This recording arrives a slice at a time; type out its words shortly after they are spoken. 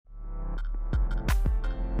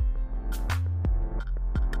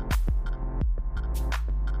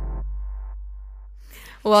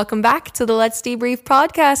Welcome back to the Let's Debrief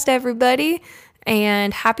podcast, everybody.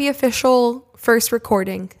 And happy official first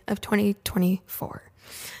recording of 2024.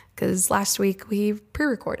 Because last week we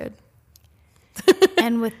pre-recorded.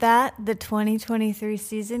 And with that, the 2023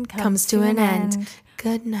 season comes to an end.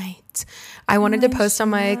 Good night. I wanted to post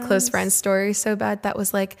on my close friends story so bad that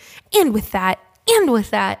was like, and with that, and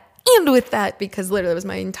with that, and with that, because literally it was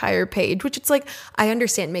my entire page, which it's like, I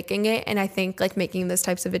understand making it. And I think like making those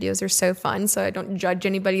types of videos are so fun. So I don't judge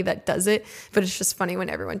anybody that does it, but it's just funny when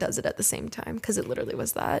everyone does it at the same time. Cause it literally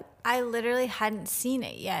was that. I literally hadn't seen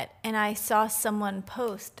it yet. And I saw someone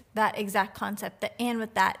post that exact concept, the and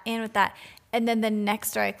with that, and with that. And then the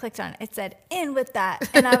next story I clicked on, it said, and with that.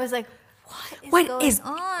 And I was like, what is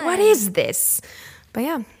going on? What is this? But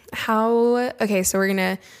yeah, okay, so we're going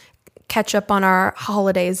to catch up on our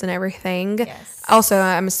holidays and everything. Yes. Also,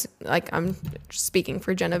 I'm speaking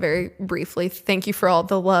for Jenna very briefly. Thank you for all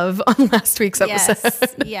the love on last week's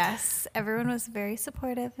episode. Yes. Everyone was very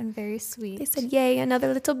supportive and very sweet. They said, yay,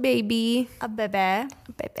 another little baby. A bebe.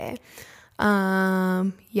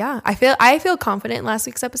 Yeah, I feel confident in last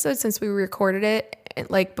week's episode since we recorded it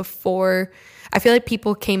like before. I feel like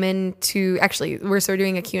people came in to actually we're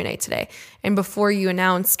doing a Q&A today, and before you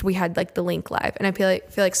announced we had like the link live, and I feel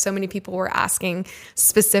like so many people were asking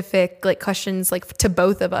specific like questions like to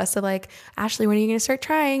both of us of like, Ashley, when are you going to start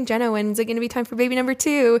trying? Jenna, when's it going to be time for baby number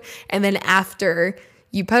 2? And then after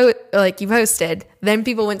you posted, then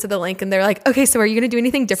people went to the link and they're like, okay, so are you going to do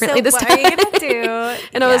anything differently this time? What are you going to do?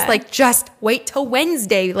 And I was like, just wait till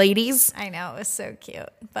Wednesday, ladies. I know, it was so cute.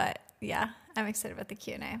 But yeah, I'm excited about the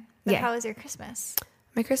Q&A. But how was your Christmas?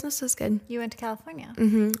 My Christmas was good. You went to California.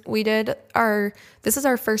 Mm-hmm. This is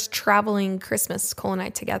our first traveling Christmas, Cole and I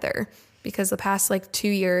together, because the past like 2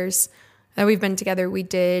 years that we've been together, we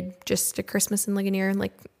did just a Christmas in Ligonier and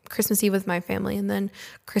like Christmas Eve with my family and then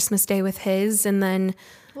Christmas Day with his. And then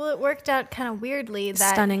well, it worked out kind of weirdly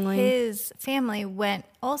that his family went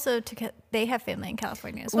also they have family in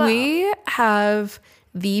California as well. We have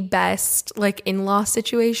the best like in-law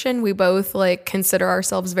situation. We both like consider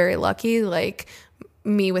ourselves very lucky, like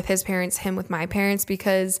me with his parents, him with my parents,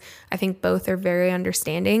 because I think both are very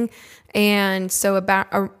understanding. And so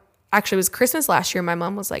actually it was Christmas last year. My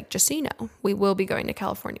mom was like, just so you know, we will be going to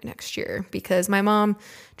California next year because my mom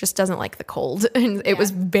just doesn't like the cold. And it was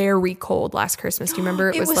very cold last Christmas. Do you remember?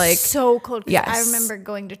 It was like so cold. Yes. I remember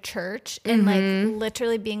going to church and like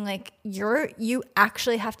literally being like, you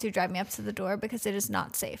actually have to drive me up to the door because it is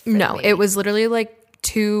not safe. No, it was literally like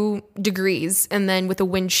 2 degrees and then with a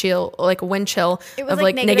wind chill of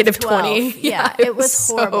like negative 20. Yeah, it was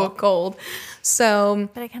horrible. So cold. So,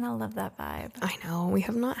 but I kind of love that vibe. I know. We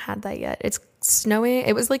have not had that yet. It's snowing.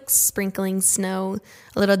 It was like sprinkling snow,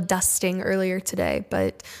 a little dusting earlier today.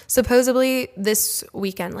 But supposedly this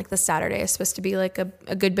weekend, like the Saturday, is supposed to be like a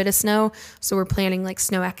good bit of snow. So we're planning like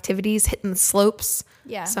snow activities, hitting the slopes.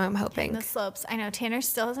 Yeah. So I'm hoping. The slopes. I know Tanner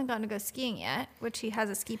still hasn't gotten to go skiing yet, which he has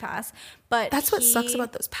a ski pass. But that's what sucks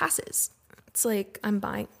about those passes. It's like I'm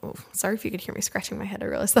buying. Oh, sorry if you could hear me scratching my head. I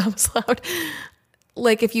realized that was loud.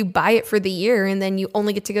 Like if you buy it for the year and then you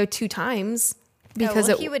only get to go 2 times because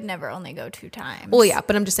he would never only go 2 times. Well, yeah,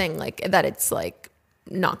 but I'm just saying like that it's like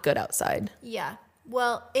not good outside. Yeah.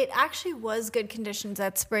 Well, it actually was good conditions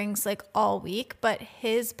at Springs like all week, but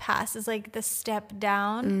his pass is like the step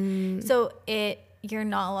down. So you're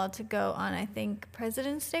not allowed to go on, I think,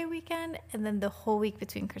 President's Day weekend and then the whole week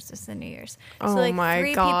between Christmas and New Year's. So like 3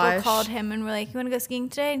 people called him and were like, you want to go skiing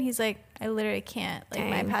today? And he's like, I literally can't. Like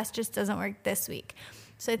my pass just doesn't work this week.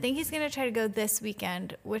 So I think he's going to try to go this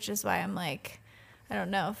weekend, which is why I'm like, I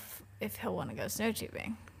don't know if he'll want to go snow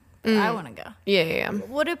tubing. But I want to go. Yeah.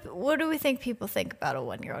 What do we think people think about a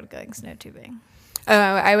 1-year-old going snow tubing?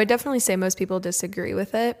 I would definitely say most people disagree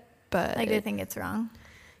with it, but like they think it's wrong.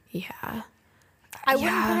 Yeah. I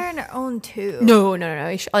wouldn't put her in her own tube. No.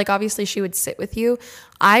 Like obviously she would sit with you.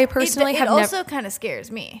 I personally it also kind of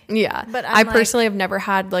scares me. Yeah. But I personally have never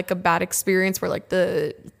had like a bad experience where like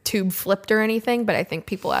the tube flipped or anything, but I think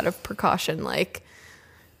people out of precaution like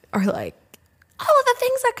are like all of the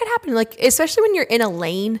things that could happen. Like especially when you're in a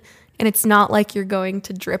lane and it's not like you're going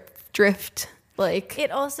to drift like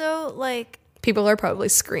it also like people are probably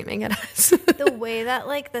screaming at us. The way that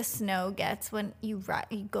like the snow gets when you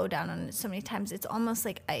go down on it so many times, it's almost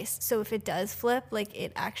like ice. So if it does flip, like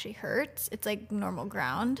it actually hurts. It's like normal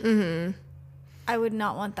ground. I would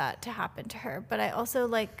not want that to happen to her, but I also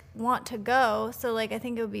like want to go. So like I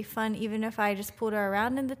think it would be fun even if I just pulled her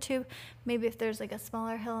around in the tube. Maybe if there's like a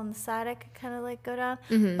smaller hill on the side, I could kind of like go down.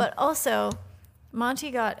 But also,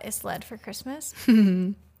 Monty got a sled for Christmas.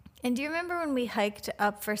 And do you remember when we hiked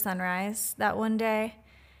up for sunrise that one day?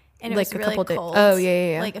 and it like was a really couple days. cold. Oh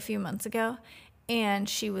yeah. Like a few months ago, and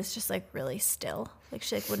she was just like really still, like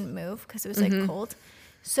she like wouldn't move because it was like cold.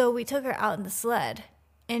 So we took her out in the sled,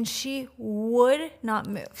 and she would not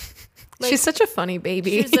move. Like, she's such a funny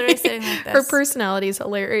baby. She was literally sitting like this. Her personality is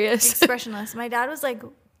hilarious. Expressionless. My dad was like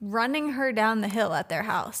running her down the hill at their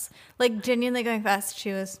house, like genuinely going fast.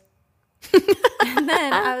 She was. And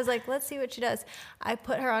then I was like, let's see what she does. I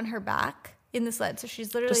put her on her back in the sled. So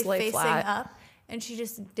she's literally facing up, and she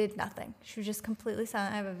just did nothing. She was just completely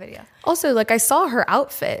silent. I have a video. Also, like I saw her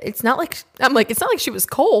outfit. It's not like she was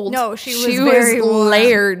cold. No, she was very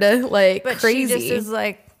layered like but crazy. She just is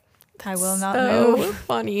like, I will not so move.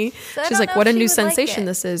 Funny. So she's like, what a new sensation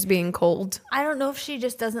this is, being cold. I don't know if she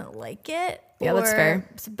just doesn't like it. Yeah, that's fair.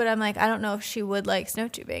 But I'm like, I don't know if she would like snow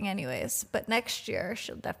tubing anyways. But next year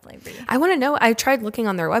she'll definitely be. I want to know. I tried looking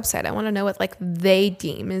on their website. I want to know what like they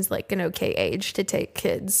deem is like an okay age to take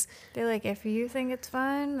kids. They're like, if you think it's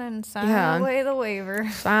fine, then sign away the waiver.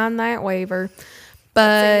 Sign that waiver. So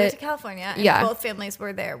But we went to California, and both families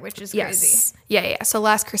were there, which is crazy. Yeah. So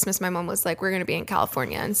last Christmas, my mom was like, we're going to be in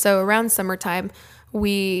California. And so around summertime,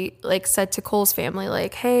 we like said to Cole's family,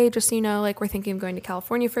 like, hey, just so you know, like we're thinking of going to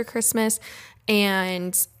California for Christmas.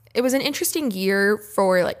 And it was an interesting year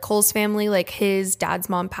for like Cole's family. Like his dad's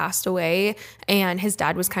mom passed away, and his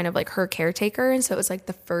dad was kind of like her caretaker. And so it was like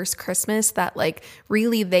the first Christmas that like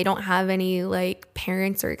really they don't have any like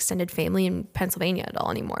parents or extended family in Pennsylvania at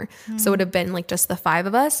all anymore. So it would have been like just the 5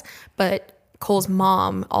 of us. But Cole's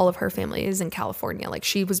mom, all of her family is in California. Like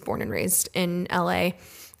she was born and raised in LA,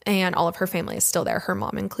 and all of her family is still there, her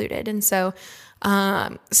mom included. And so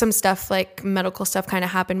some stuff like medical stuff kind of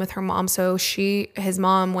happened with her mom. So his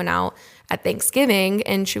mom went out at Thanksgiving,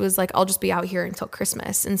 and she was like, I'll just be out here until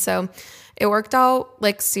Christmas. And so it worked out.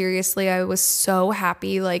 Like seriously, I was so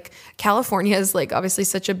happy. Like California is like obviously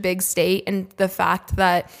such a big state, and the fact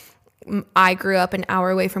that I grew up an hour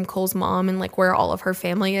away from Cole's mom and like where all of her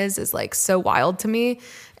family is like so wild to me.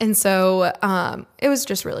 And so it was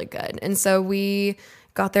just really good. And so we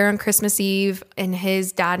got there on Christmas Eve, and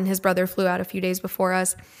his dad and his brother flew out a few days before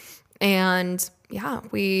us. And yeah,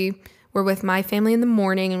 we were with my family in the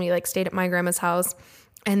morning, and we like stayed at my grandma's house.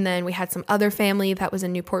 And then we had some other family that was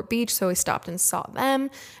in Newport Beach. So we stopped and saw them,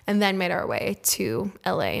 and then made our way to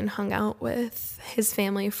LA and hung out with his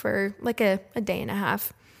family for like a day and a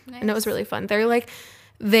half. Nice. And it was really fun.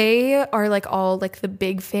 They are like all like the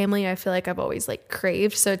big family I feel like I've always like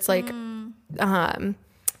craved. So it's like,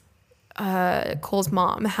 Cole's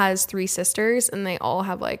mom has 3 sisters, and they all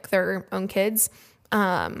have like their own kids.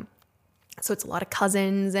 So it's a lot of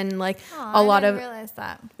cousins and like a lot of. I didn't realize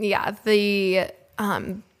that. Yeah,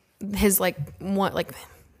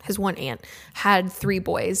 his one aunt had 3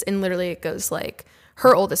 boys, and literally it goes like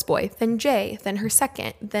her oldest boy, then Jay, then her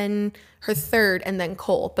second, then her third, and then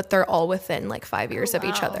Cole. But they're all within like 5 years of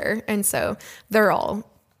each other, and so they're all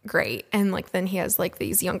great. And like then he has like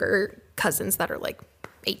these younger cousins that are like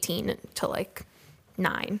 18 to like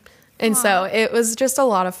 9. And so it was just a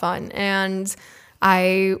lot of fun, and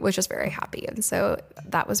I was just very happy. And so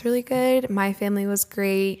that was really good. My family was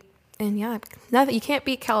great. And yeah, you can't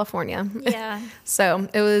beat California. Yeah. So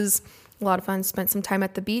it was a lot of fun. Spent some time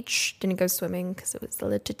at the beach. Didn't go swimming because it was a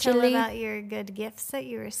little chilly. Tell about your good gifts that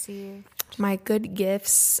you received. My good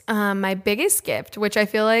gifts. My biggest gift, which I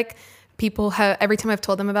feel like people have, every time I've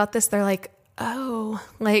told them about this, they're like, oh,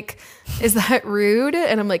 like, is that rude?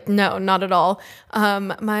 And I'm like, no, not at all.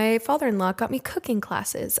 My father-in-law got me cooking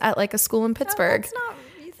classes at like a school in Pittsburgh. No, that's not,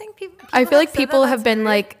 you think people I feel like people have been rude?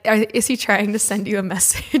 Like, is he trying to send you a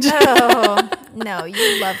message? Oh, no,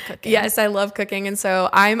 you love cooking. Yes, I love cooking. And so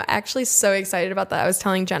I'm actually so excited about that. I was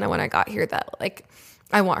telling Jenna when I got here that like,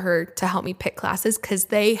 I want her to help me pick classes because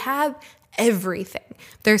they have everything.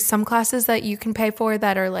 There's some classes that you can pay for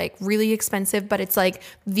that are like really expensive, but it's like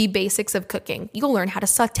the basics of cooking. You'll learn how to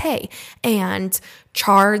saute and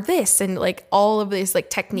char this and like all of these like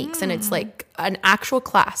techniques. And it's like an actual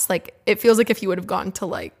class. Like it feels like if you would have gone to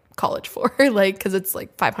like college for like, cause it's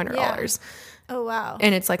like $500. Yeah. Oh, wow.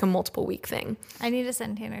 And it's like a multiple week thing. I need to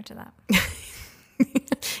send Tanner to that.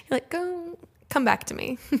 You're like, come back to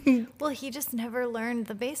me. Well, he just never learned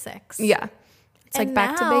the basics. Yeah. It's like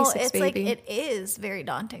back to basics, it's baby. Like it is very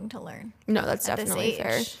daunting to learn. No, that's definitely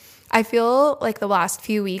fair. I feel like the last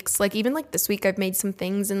few weeks, like even like this week, I've made some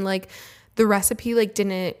things and like the recipe like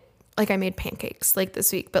didn't, like I made pancakes like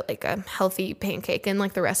this week, but like a healthy pancake, and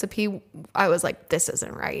like the recipe, I was like, this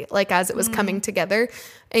isn't right. Like as it was coming together,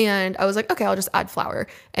 and I was like, okay, I'll just add flour,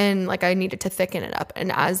 and like I needed to thicken it up,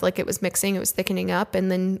 and as like it was mixing, it was thickening up,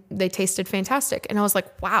 and then they tasted fantastic, and I was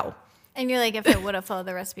like, wow. And you're like, if it would have followed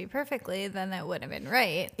the recipe perfectly, then it would have been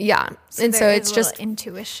right. Yeah. And so it's just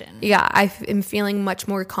intuition. Yeah. I am feeling much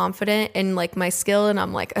more confident in like my skill. And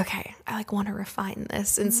I'm like, okay, I like want to refine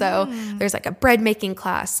this. And so there's like a bread making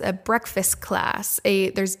class, a breakfast class,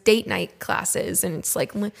 there's date night classes. And it's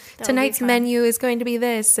like tonight's menu is going to be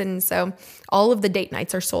this. And so all of the date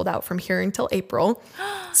nights are sold out from here until April.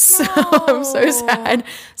 So I'm so sad.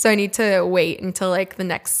 So I need to wait until like the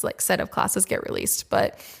next like set of classes get released.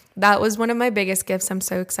 But that was one of my biggest gifts. I'm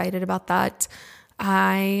so excited about that.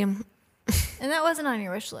 And that wasn't on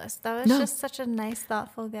your wish list. That was just such a nice,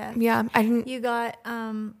 thoughtful gift. Yeah, I didn't. You got.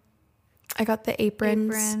 I got the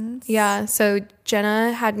aprons. Yeah. So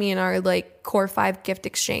Jenna had me in our like Core 5 gift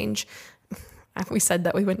exchange. We said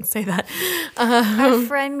that we wouldn't say that.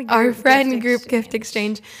 Our friend group gift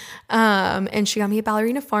exchange. And she got me a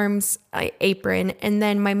Ballerina Farms apron. And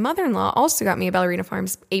then my mother-in-law also got me a Ballerina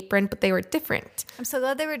Farms apron, but they were different. I'm so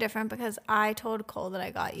glad they were different because I told Cole that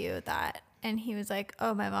I got you that. And he was like,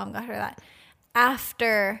 oh, my mom got her that.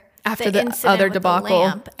 After the other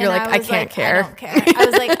debacle, you're like, I can't care. I don't care. I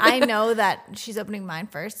was like, I know that she's opening mine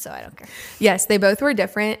first, so I don't care. Yes, they both were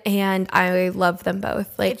different, and I love them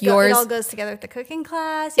both. Like it all goes together with the cooking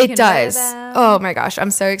class. It does. Oh my gosh,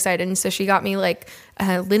 I'm so excited. And so she got me like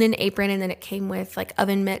a linen apron, and then it came with like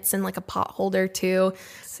oven mitts and like a pot holder too.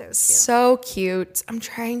 So cute. I'm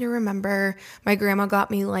trying to remember. My grandma got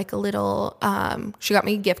me like a little, she got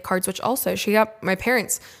me gift cards, which also my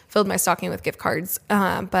parents filled my stocking with gift cards.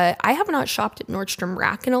 But I have not shopped at Nordstrom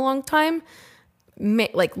Rack in a long time,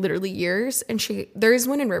 like literally years. And there's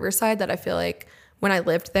one in Riverside that I feel like when I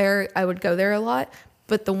lived there, I would go there a lot.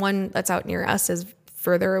 But the one that's out near us is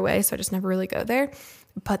further away. So I just never really go there.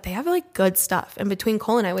 But they have like good stuff. And between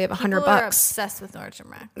Cole and I, we have $100. People are obsessed with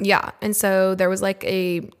Nordstrom Rack. Yeah. And so there was like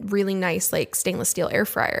a really nice like stainless steel air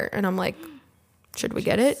fryer. And I'm like, should we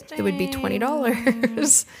get it? It would be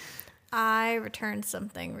 $20. I returned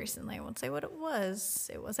something recently. I won't say what it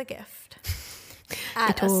was. It was a gift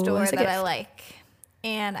at a store that I like.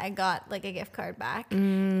 And I got like a gift card back.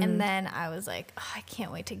 And then I was like, oh, I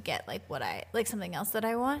can't wait to get like something else that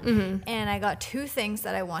I want. And I got 2 things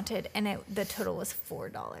that I wanted, and the total was $4.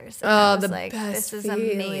 And I was like, this is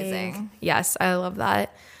amazing. Yes, I love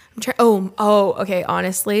that. Okay.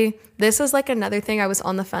 Honestly, this is like another thing I was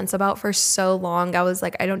on the fence about for so long. I was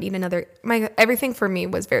like, I don't need everything for me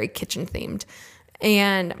was very kitchen themed.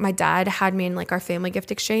 And my dad had me in like our family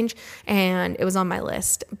gift exchange, and it was on my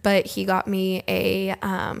list, but he got me a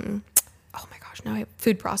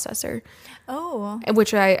food processor. Oh.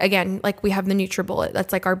 Which we have the NutriBullet.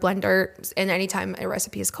 That's like our blender. And anytime a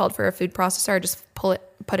recipe is called for a food processor, I just put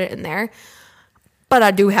it in there. But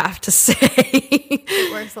I do have to say,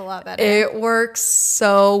 it works a lot better. It works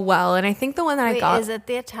so well. And I think the one that I got. Is it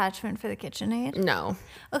the attachment for the KitchenAid? No.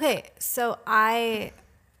 Okay. So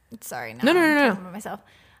sorry. No. I'm talking about myself.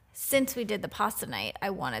 Since we did the pasta night,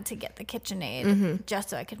 I wanted to get the KitchenAid just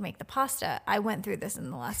so I could make the pasta. I went through this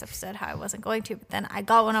in the last episode, how I wasn't going to, but then I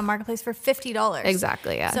got one on Marketplace for $50.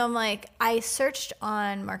 Exactly, yeah. So I'm like, I searched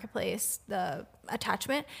on Marketplace the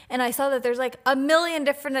attachment, and I saw that there's like a million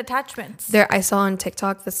different attachments. I saw on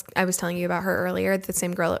TikTok, I was telling you about her earlier, the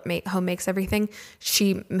same girl that home makes everything.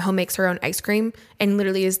 She home makes her own ice cream and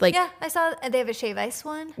literally is like... Yeah, I saw they have a shave ice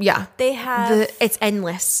one. Yeah. They have... It's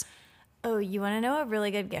endless. Oh, you want to know a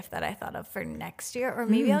really good gift that I thought of for next year? Or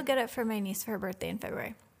maybe I'll get it for my niece for her birthday in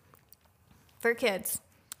February. For kids.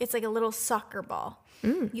 It's like a little soccer ball.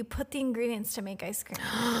 You put the ingredients to make ice cream.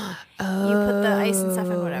 You put the ice and stuff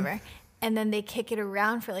and whatever. And then they kick it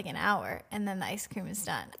around for like an hour. And then the ice cream is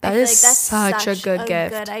done. That is like that's such a good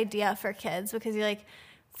gift. Good idea for kids. Because you're like...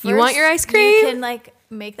 You want your ice cream? You can like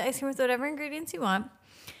make the ice cream with whatever ingredients you want.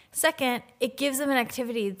 Second, it gives them an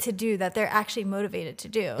activity to do that they're actually motivated to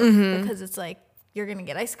do because it's like you're going to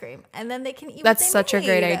get ice cream and then they can eat. That's such a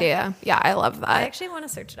great idea. Yeah, I love that. I actually want to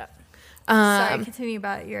search it up. Sorry, continue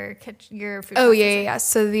about your food. Oh, yeah.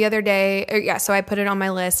 So the other day, so I put it on my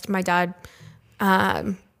list. My dad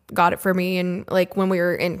got it for me, and like when we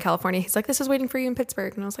were in California, he's like, "This is waiting for you in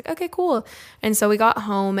Pittsburgh," and I was like, "Okay, cool." And so we got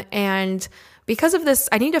home, and because of this,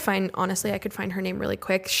 I need to honestly, I could find her name really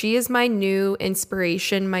quick. She is my new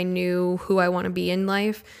inspiration, my new who I want to be in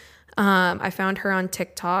life. I found her on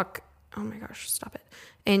TikTok. Oh my gosh, stop it.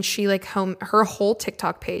 And she her whole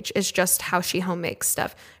TikTok page is just how she home makes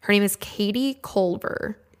stuff. Her name is Katie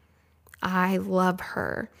Culver. I love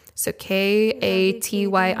her. So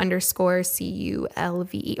KATY_CULVER.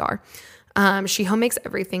 She home makes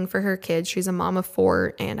everything for her kids. She's a mom of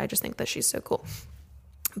 4, and I just think that she's so cool.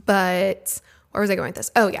 But where was I going with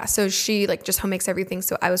this? Oh yeah. So she just home makes everything.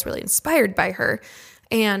 So I was really inspired by her.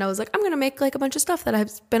 And I was like, I'm going to make like a bunch of stuff that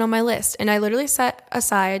has been on my list. And I literally set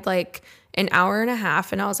aside like an hour and a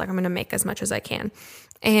half, and I was like, I'm going to make as much as I can.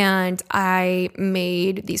 And I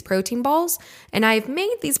made these protein balls, and I've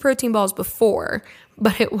made these protein balls before,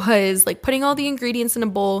 but it was like putting all the ingredients in a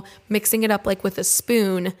bowl, mixing it up like with a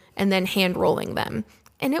spoon, and then hand rolling them.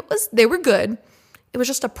 And they were good. It was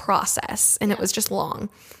just a process, and it was just long.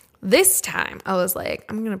 This time I was like,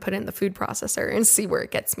 I'm going to put it in the food processor and see where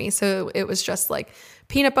it gets me. So it was just like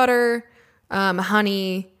peanut butter,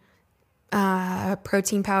 honey,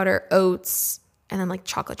 protein powder, oats, and then like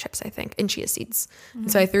chocolate chips, I think, and chia seeds. Mm-hmm.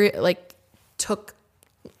 And so I threw it, like took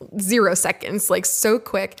 0 seconds, like so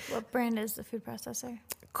quick. What brand is the food processor?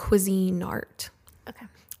 Cuisinart. Okay.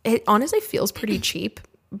 It honestly feels pretty cheap,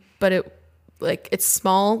 but it's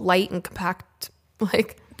small, light, and compact.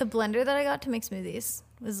 Like the blender that I got to make smoothies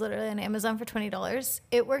was literally on Amazon for $20.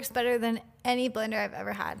 It works better than any blender I've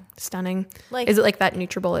ever had. Stunning. Like, is it like that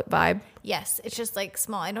NutriBullet vibe? Yes. It's just like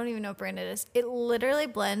small. I don't even know what brand it is. It literally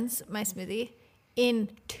blends my smoothie in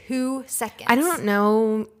 2 seconds. I don't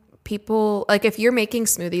know people, like if you're making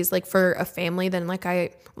smoothies like for a family, then like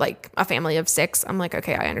a family of 6, I'm like,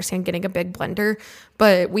 okay, I understand getting a big blender.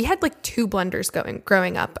 But we had like 2 blenders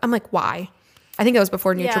growing up. I'm like, why? I think that was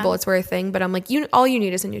before NutriBullets were a thing, but I'm like, all you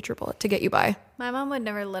need is a NutriBullet to get you by. My mom would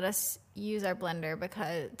never let us use our blender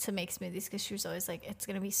to make smoothies because she was always like, it's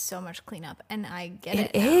going to be so much cleanup. And I get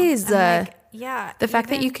it. It is. Like, yeah. The fact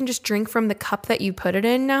that you can just drink from the cup that you put it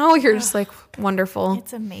in now, you're just like, wonderful.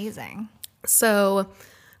 It's amazing. So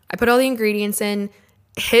I put all the ingredients in,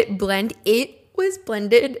 hit blend. It was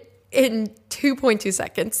blended in 2.2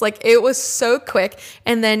 seconds. Like it was so quick.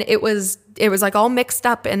 And then it was like all mixed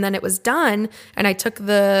up, and then it was done. And I took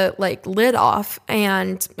the like lid off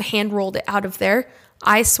and hand rolled it out of there.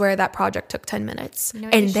 I swear that project took 10 minutes,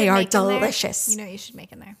 and they are delicious. You know what you should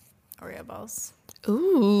make in there? Oreo balls.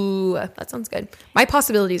 Ooh, that sounds good. My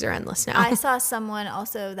possibilities are endless now. I saw someone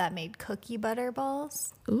also that made cookie butter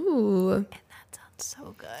balls. Ooh. And that sounds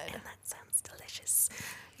so good. And that sounds delicious.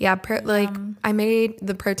 Yeah, I made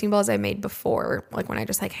the protein balls I made before, like when I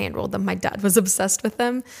just like hand rolled them. My dad was obsessed with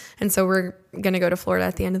them, and so we're gonna go to Florida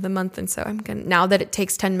at the end of the month. And so now that it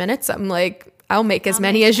takes 10 minutes, I'm like, I'll make as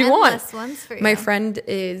many as you want. Ones for you. My friend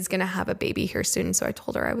is gonna have a baby here soon, so I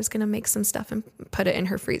told her I was gonna make some stuff and put it in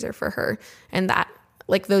her freezer for her, and that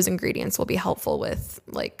like those ingredients will be helpful with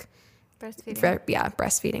like breastfeeding.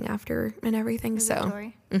 Breastfeeding after and everything. Is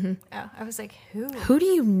so, oh, I was like, who? Who do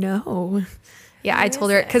you know? Yeah, I told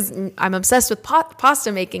her because I'm obsessed with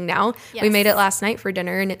pasta making now. Yes. We made it last night for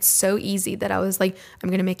dinner, and it's so easy that I was like, I'm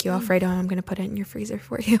going to make you Alfredo, and I'm going to put it in your freezer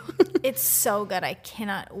for you. It's so good. I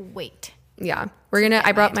cannot wait. Yeah.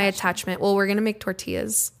 I brought my attachment. Well, we're going to make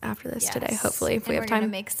tortillas after this today, hopefully, if we have time. We're going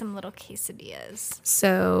to make some little quesadillas.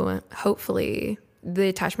 So hopefully the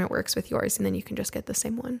attachment works with yours, and then you can just get the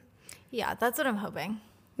same one. Yeah, that's what I'm hoping.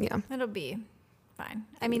 Yeah. It'll be fine.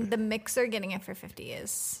 I mean, the mixer getting it for $50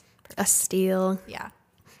 is a steal. Yeah.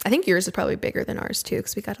 I think yours is probably bigger than ours too,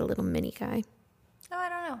 because we got a little mini guy. Oh, I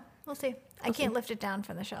don't know. We'll see. I can't lift it down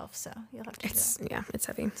from the shelf, so you'll have to do it. Yeah, it's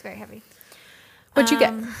heavy. It's very heavy. What'd you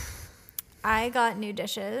get? I got new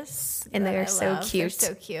dishes. And they are so cute. They're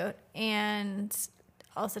so cute. And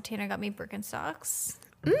also Tanner got me Birkenstocks.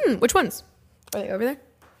 Which ones? Are they over there?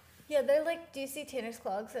 Yeah, they're like, do you see Tanner's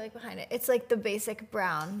clogs? They're like behind it. It's like the basic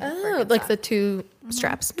brown. Oh, like the 2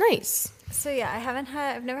 straps. Nice. So yeah,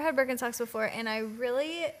 I've never had Birkenstocks before, and I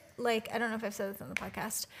really like, I don't know if I've said this on the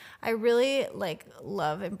podcast, I really like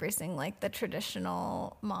love embracing like the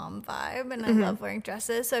traditional mom vibe, and I love wearing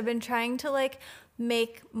dresses. So I've been trying to like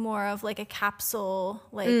make more of like a capsule,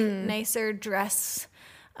 like nicer dress,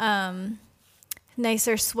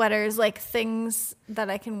 nicer sweaters, like things that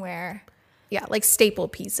I can wear. Yeah, like staple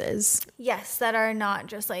pieces. Yes, that are not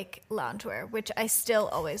just like loungewear, which I still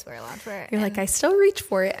always wear loungewear. You're like, I still reach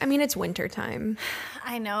for it. I mean, it's winter time.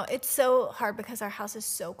 I know. It's so hard because our house is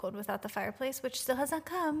so cold without the fireplace, which still hasn't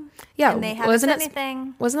come. Yeah. And they haven't said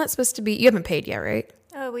anything. Wasn't that supposed to be, you haven't paid yet, right?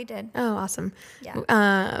 Oh, we did. Oh, awesome. Yeah.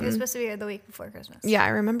 It was supposed to be here the week before Christmas. Yeah, I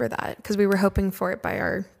remember that because we were hoping for it by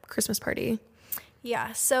our Christmas party.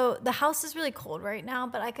 Yeah, so the house is really cold right now,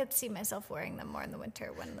 but I could see myself wearing them more in the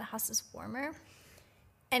winter when the house is warmer.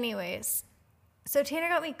 Anyways, so Tanner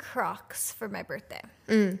got me Crocs for my birthday.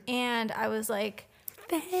 And I was like,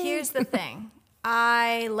 here's the thing.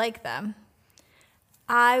 I like them.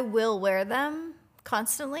 I will wear them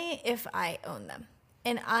constantly if I own them.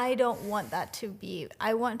 And I don't want that to be,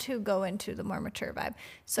 I want to go into the more mature vibe.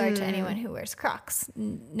 Sorry to anyone who wears Crocs.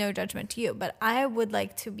 No judgment to you. But I would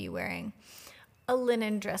like to be wearing a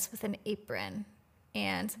linen dress with an apron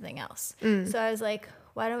and something else. So I was like,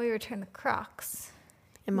 why don't we return the Crocs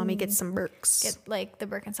and mommy gets some Birks. Get like the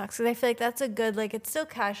Birkenstocks, because I feel like that's a good, like, it's still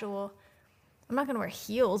casual. I'm not gonna wear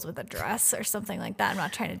heels with a dress or something like that. I'm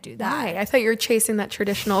not trying to do that. Why? I thought you were chasing that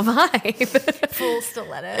traditional vibe. Full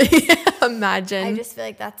stilettos. Yeah, imagine. I just feel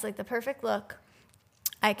like that's like the perfect look.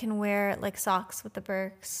 I can wear like socks with the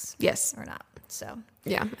Birks. Yes. Or not. So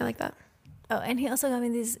yeah, I like that. Oh, and he also got me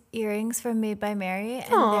these earrings from Made by Mary, and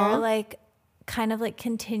Aww. they're like kind of like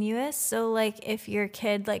continuous. So like if your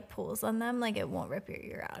kid like pulls on them, like it won't rip your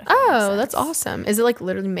ear out. Oh, that's awesome. Is it like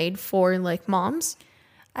literally made for like moms?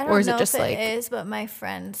 I don't or is know it just if like... it is, but my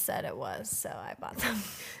friend said it was, so I bought them.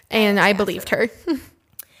 And I believed her.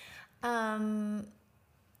 But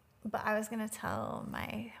I was gonna tell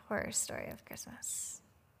my horror story of Christmas.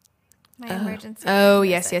 My emergency. Oh,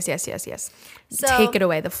 yes. So, take it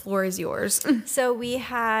away. The floor is yours. So we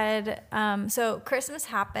had, so Christmas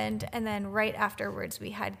happened, and then right afterwards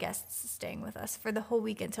we had guests staying with us for the whole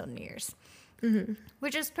week until New Year's,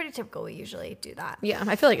 which is pretty typical. We usually do that. Yeah,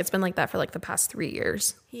 I feel like it's been like that for like the past 3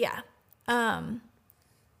 years. Yeah.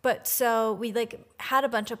 But so we like had a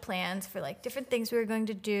bunch of plans for like different things we were going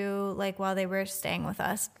to do like while they were staying with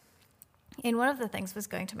us. And one of the things was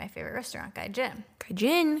going to my favorite restaurant,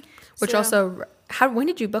 Gaijin, which So- also, when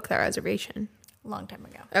did you book that reservation? a long time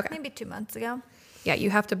ago. Okay. Maybe 2 months ago. Yeah,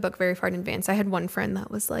 you have to book very far in advance. I had one friend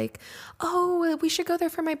that was like, oh, we should go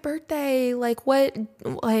there for my birthday. Like what?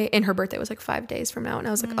 And her birthday was like 5 days from now. And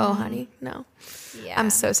I was like, oh, honey, no. Yeah.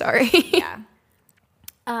 I'm so sorry. Yeah.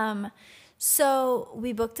 So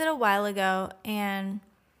we booked it a while ago, and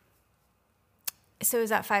so it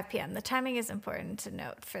was at 5 p.m. The timing is important to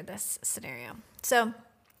note for this scenario. So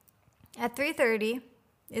at 3:30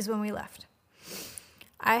 is when we left.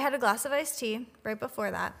 I had a glass of iced tea right before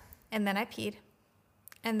that, and then I peed,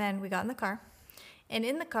 and then we got in the car. And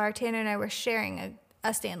in the car, Tanner and I were sharing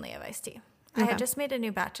a Stanley of iced tea. I had just made a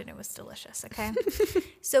new batch, and it was delicious, okay?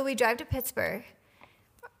 So we drive to Pittsburgh.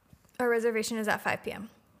 Our reservation is at 5 p.m.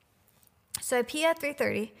 So I pee at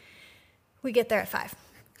 3:30. We get there at 5.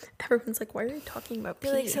 Everyone's like, why are you talking about pee?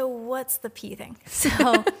 You're like, so what's the pee thing?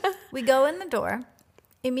 So we go in the door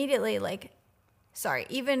immediately, like, sorry,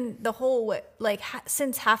 even the whole way, like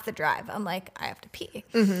since half the drive, I'm like, I have to pee.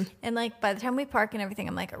 And like by the time we park and everything,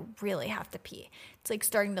 I'm like, I really have to pee. It's like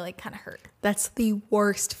starting to like kind of hurt. That's the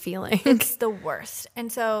worst feeling. It's the worst.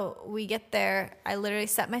 And so we get there. I literally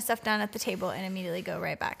set my stuff down at the table and immediately go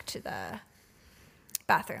right back to the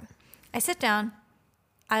bathroom. I sit down.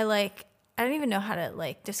 I don't even know how to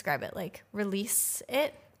like describe it, like release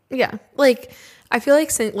it. Yeah. Like, I feel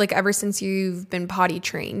like ever since you've been potty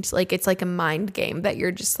trained, like it's like a mind game that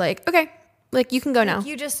you're just like, okay, like you can go now.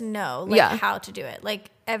 You just know how to do it. Like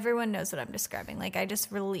everyone knows what I'm describing. Like I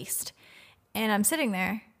just released and I'm sitting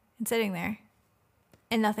there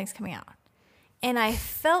and nothing's coming out. And I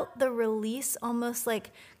felt the release almost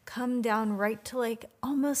like come down right to like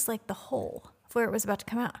almost like the hole of where it was about to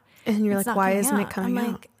come out. And you're It's like, not why coming isn't out. it coming I'm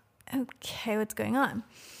out? like, okay, what's going on?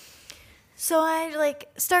 So I like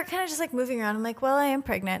start kind of just like moving around. I'm like, well, I am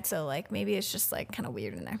pregnant, so like maybe it's just like kind of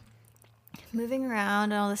weird in there. Moving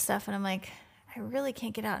around and all this stuff, and I'm like, I really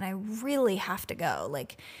can't get out, and I really have to go.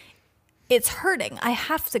 Like, it's hurting. I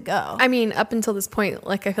have to go. I mean, up until this point,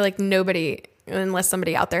 like I feel like nobody, unless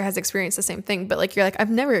somebody out there has experienced the same thing, but like you're like,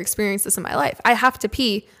 I've never experienced this in my life. I have to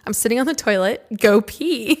pee. I'm sitting on the toilet. Go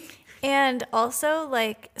pee. And also,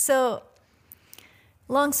 like, so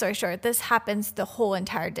long story short, this happens the whole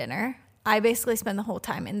entire dinner. I basically spend the whole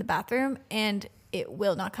time in the bathroom and it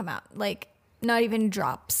will not come out. Like, not even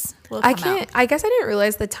drops will come out. I guess I didn't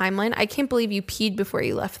realize the timeline. I can't believe you peed before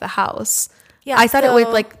you left the house. Yeah, I thought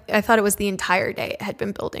it was the entire day it had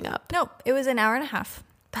been building up. No, it was an hour and a half.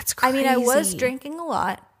 That's crazy. I mean, I was drinking a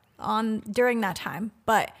lot during that time,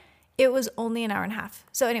 but it was only an hour and a half.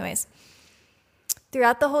 So anyways,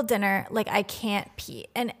 throughout the whole dinner, like I can't pee.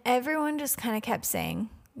 And everyone just kind of kept saying,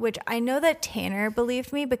 which I know that Tanner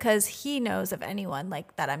believed me because he knows of anyone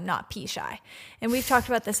like that I'm not pee shy. And we've talked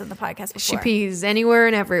about this on the podcast before. She pees anywhere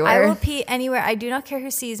and everywhere. I will pee anywhere. I do not care who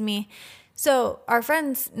sees me. So our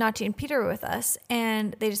friends, Nachi and Peter, were with us,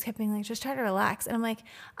 and they just kept being like, just try to relax. And I'm like,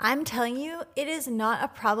 I'm telling you, it is not a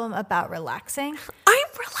problem about relaxing.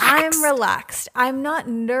 I'm relaxed. I'm not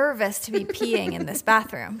nervous to be peeing in this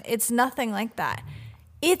bathroom. It's nothing like that.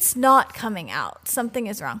 It's not coming out. Something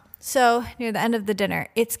is wrong. So near the end of the dinner,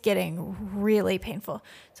 it's getting really painful.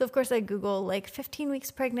 So of course I Google like 15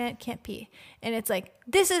 weeks pregnant, can't pee. And it's like,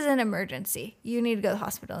 this is an emergency. You need to go to the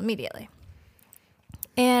hospital immediately.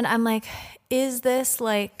 And I'm like, is this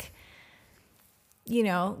like,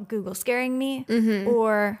 Google scaring me?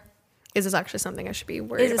 Or is this actually something I should be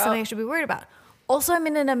worried about? Is this something I should be worried about? Also, I'm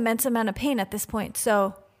in an immense amount of pain at this point.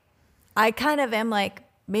 So I kind of am like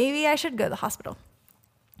maybe I should go to the hospital.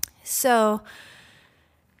 So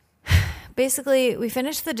basically we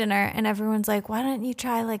finished the dinner and everyone's like, why don't you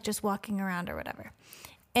try like just walking around or whatever?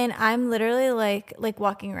 And I'm literally like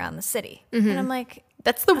walking around the city. And I'm like,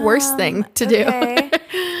 that's the worst thing to do.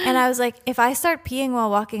 And I was like, if I start peeing while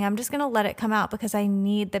walking, I'm just going to let it come out because I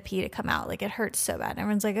need the pee to come out. Like, it hurts so bad. And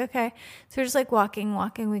everyone's like, okay. So we're just like walking.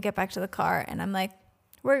 We get back to the car and I'm like,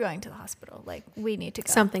 we're going to the hospital. Like, we need to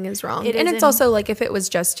go. Something is wrong. And it's also like, if it was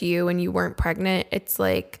just you and you weren't pregnant, it's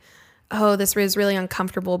like, oh, this was really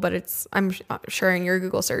uncomfortable, but I'm sure in your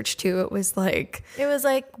Google search too, it was like,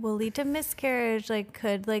 will lead to miscarriage, like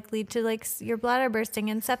could like lead to like your bladder bursting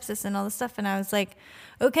and sepsis and all this stuff. And I was like,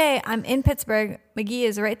 okay, I'm in Pittsburgh. McGee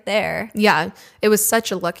is right there. Yeah. It was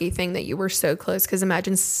such a lucky thing that you were so close. Cause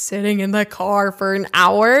imagine sitting in the car for an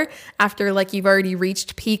hour after like you've already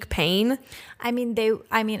reached peak pain. I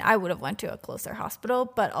would have went to a closer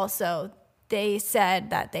hospital, but also they said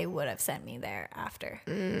that they would have sent me there after.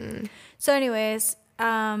 So anyways,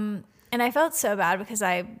 and I felt so bad because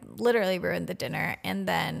I literally ruined the dinner. And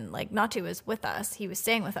then like Natu was with us. He was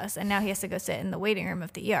staying with us. And now he has to go sit in the waiting room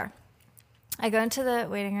of the ER. I go into the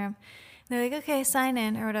waiting room. And they're like, okay, sign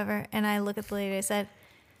in or whatever. And I look at the lady. I said,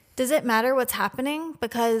 does it matter what's happening?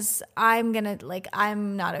 Because I'm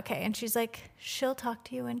not okay. And she's like, she'll talk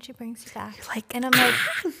to you when she brings you back. And I'm like,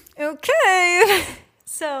 okay.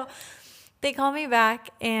 So they call me back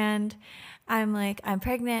and I'm like, I'm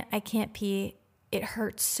pregnant. I can't pee. It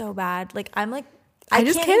hurts so bad. Like, I'm like, I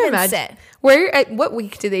just can't imagine. Sit. What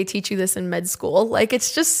week do they teach you this in med school? Like,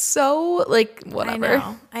 it's just so like, whatever.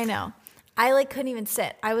 I know. I like couldn't even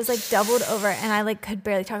sit. I was like doubled over and I like could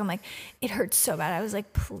barely talk. I'm like, it hurts so bad. I was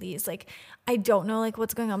like, please, like, I don't know like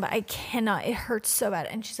what's going on, but I cannot. It hurts so bad.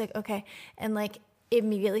 And she's like, okay. And like,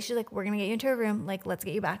 immediately she's like, we're going to get you into a room. Like, let's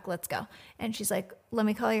get you back. Let's go. And she's like, let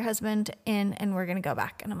me call your husband in and we're going to go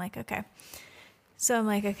back. And I'm like, okay. So I'm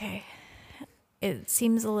like, okay, it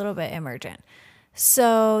seems a little bit emergent.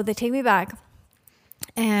 So they take me back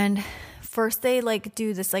and first they like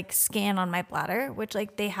do this like scan on my bladder, which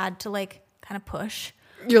like they had to like kind of push.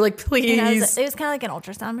 You're like, please. It was kind of like an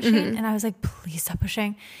ultrasound machine. And I was like, please stop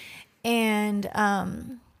pushing. And,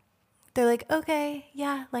 they're like, okay,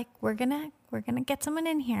 yeah, like we're gonna get someone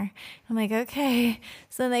in here. I'm like, okay.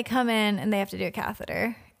 So then they come in and they have to do a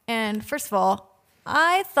catheter. And first of all,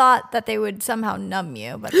 I thought that they would somehow numb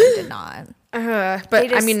you, but they did not.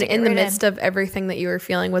 But I mean, in the midst of everything that you were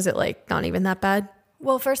feeling, was it like not even that bad?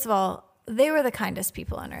 Well, first of all, they were the kindest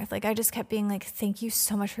people on earth. Like, I just kept being like, thank you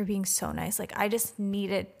so much for being so nice. Like, I just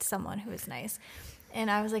needed someone who was nice. And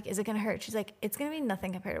I was like, is it going to hurt? She's like, it's going to be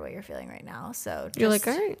nothing compared to what you're feeling right now. So you're like,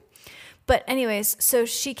 all right. But anyways, so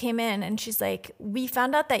she came in and she's like, we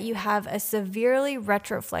found out that you have a severely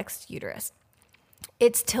retroflexed uterus.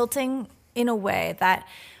 It's tilting in a way that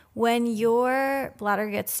when your bladder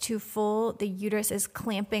gets too full, the uterus is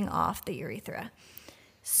clamping off the urethra.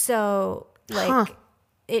 So like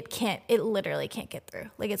it literally can't get through.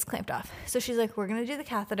 Like, it's clamped off. So she's like, we're going to do the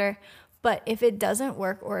catheter. But if it doesn't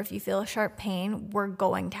work or if you feel a sharp pain, we're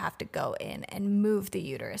going to have to go in and move the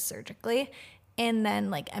uterus surgically and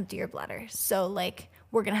then like empty your bladder. So like,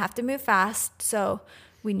 we're going to have to move fast. So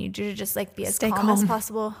we need you to just like be as calm as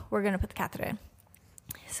possible. We're going to put the catheter in.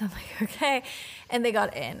 So I'm like, okay. And they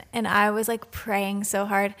got in and I was like praying so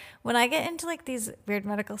hard. When I get into like these weird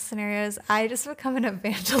medical scenarios, I just become an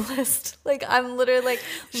evangelist. Like, I'm literally like,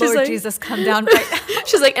 Lord like, Jesus, come down right now.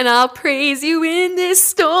 She's like, and I'll praise you in this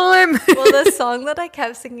storm. Well, the song that I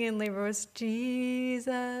kept singing in labor was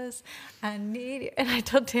Jesus, I need you. And I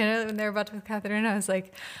told Tanner when they were about to put the catheter in, I was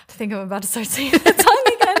like, I think I'm about to start singing that song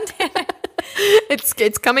again, Tanner.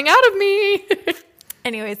 It's coming out of me.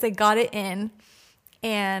 Anyways, they got it in.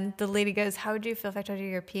 And the lady goes, how would you feel if I told you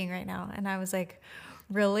you're peeing right now? And I was like,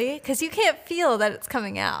 really? Because you can't feel that it's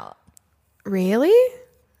coming out. Really?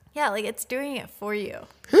 Yeah, like it's doing it for you.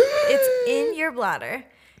 It's in your bladder.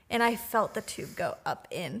 And I felt the tube go up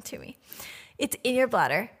into me. It's in your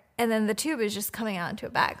bladder. And then the tube is just coming out into a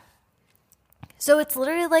bag. So it's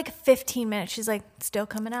literally like 15 minutes. She's like, still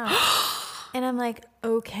coming out. And I'm like,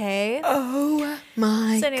 okay. Oh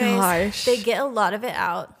my gosh. They get a lot of it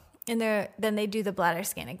out. And then they do the bladder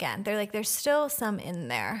scan again. They're like, there's still some in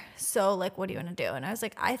there. So, like, what do you want to do? And I was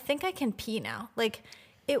like, I think I can pee now. Like,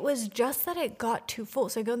 it was just that it got too full.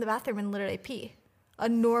 So I go in the bathroom and literally pee. A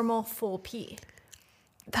normal full pee.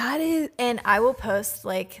 That is... And I will post,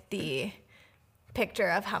 like, the picture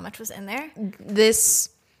of how much was in there.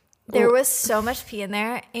 There was so much pee in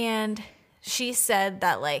there. And she said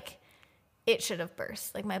that, like, it should have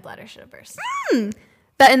burst. Like, my bladder should have burst.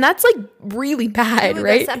 And that's like really bad,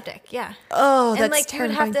 right? Septic, yeah. Oh, that's and like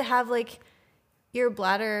terrifying. you would have to have like your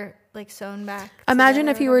bladder like sewn back. Imagine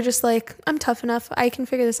if you were just like, I'm tough enough. I can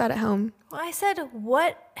figure this out at home. Well, I said,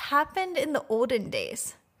 what happened in the olden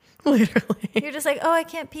days? Literally. You're just like, oh, I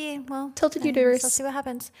can't pee. Well, Tilted uterus. Let's see what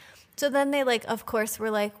happens. So then they like, of course,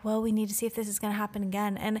 were like, well, we need to see if this is going to happen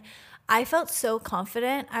again. And I felt so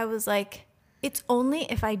confident. I was like, it's only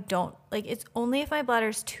if I don't, like, it's only if my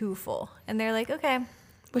bladder's too full. And they're like, okay.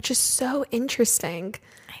 Which is so interesting.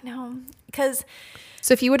 I know. Because.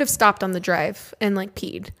 So if you would have stopped on the drive and like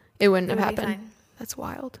peed, it wouldn't have happened. That's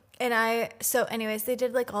wild. And so anyways, they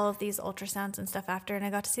did like all of these ultrasounds and stuff after, and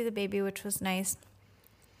I got to see the baby, which was nice.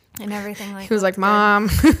 And everything like. He was like, Mom.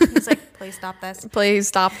 He was like, please stop this. Please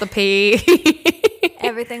stop the pee.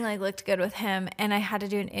 Everything like looked good with him, and I had to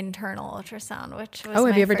do an internal ultrasound, which was have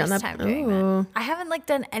my you ever first done that? time doing that. I haven't like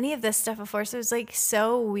done any of this stuff before, so it was like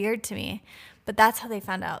so weird to me. But that's how they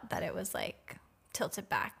found out that it was like tilted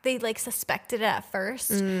back. They like suspected it at first,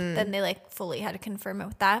 then they like fully had to confirm it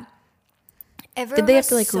with that. Everyone Did they have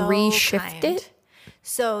to like so reshift it?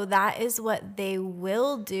 So that is what they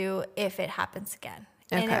will do if it happens again.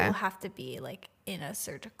 Okay. And it will have to be like in a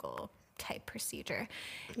surgical type procedure.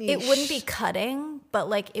 It wouldn't be cutting, but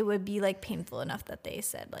like it would be like painful enough that they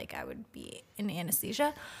said like I would be in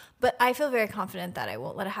anesthesia. But I feel very confident that I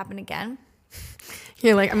won't let it happen again.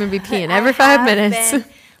 You're like, I'm gonna be peeing every 5 minutes. Been,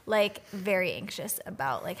 like very anxious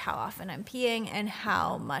about like how often I'm peeing and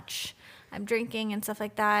how much I'm drinking and stuff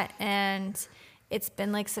like that. And it's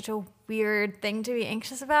been like such a weird thing to be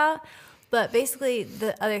anxious about. But basically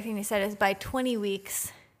the other thing they said is by 20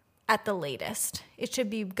 weeks at the latest, it should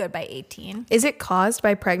be good by 18. Is it caused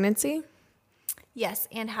by pregnancy? Yes,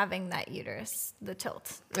 and having that uterus, the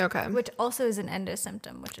tilt. Okay. Which also is an endo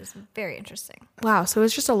symptom, which is very interesting. Wow, so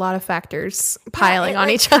it's just a lot of factors piling on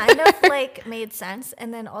like, each other. Kind of like made sense.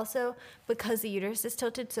 And then also because the uterus is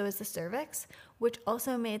tilted, so is the cervix, which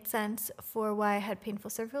also made sense for why I had painful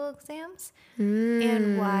cervical exams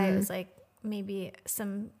and why it was like maybe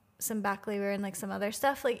some back labor and like some other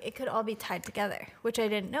stuff. Like it could all be tied together, which I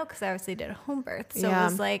didn't know because I obviously did a home birth. So it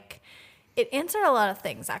was like, it answered a lot of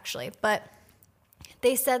things actually. But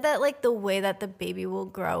they said that like the way that the baby will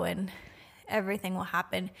grow and everything will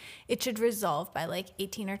happen, it should resolve by like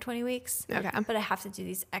 18 or 20 weeks. Okay. But I have to do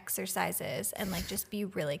these exercises and like just be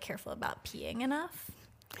really careful about peeing enough.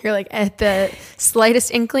 You're like at the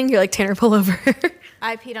slightest inkling, you're like, Tanner, pull over.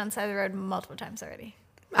 I peed on the side of the road multiple times already.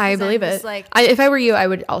 I believe it. Like, if I were you, I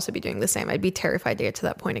would also be doing the same. I'd be terrified to get to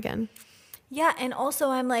that point again. Yeah, and also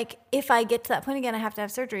I'm like, if I get to that point again, I have to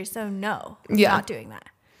have surgery. So no, I'm not doing that.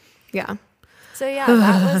 Yeah. So yeah,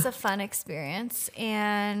 that was a fun experience.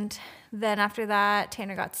 And then after that,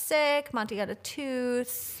 Tanner got sick. Monty got a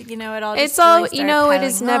tooth. You know, it all. It's all. You know, it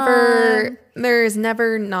is never. There is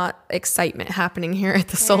never not excitement happening here at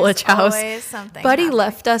the Solich house. Always something. Buddy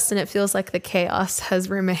left us, and it feels like the chaos has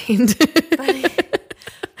remained.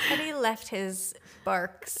 Buddy left his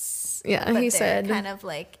barks. Yeah, he said kind of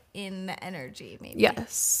like in the energy, maybe.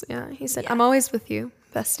 Yes. Yeah, he said, "I'm always with you,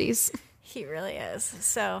 besties." He really is.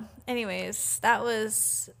 So, anyways, that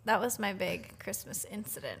was my big Christmas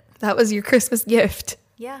incident. That was your Christmas gift.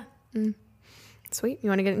 Yeah. Sweet. You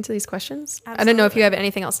want to get into these questions? Absolutely. I don't know if you have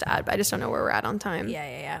anything else to add, but I just don't know where we're at on time.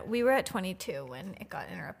 Yeah. We were at 22 when it got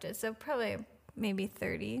interrupted. So probably maybe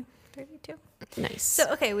 30, 32. Nice.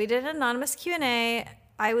 So, okay, we did an anonymous Q&A.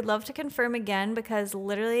 I would love to confirm again because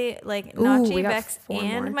literally like Nachi, Bex,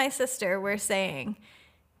 and my sister were saying,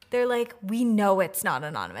 they're like, we know it's not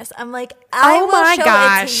anonymous. I'm like, I will show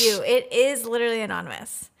it to you. It is literally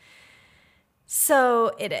anonymous.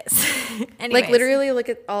 So it is. Like literally look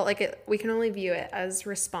at all, like we can only view it as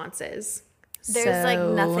responses. There's like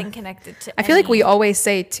nothing connected to I feel like we always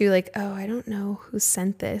say too, like, oh, I don't know who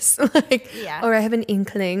sent this. Like, or I have an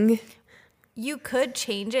inkling. You could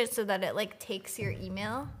change it so that it like takes your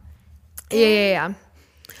email. Yeah.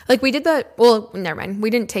 Like we did that. Well, never mind. We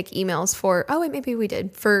didn't take emails for, oh wait, maybe we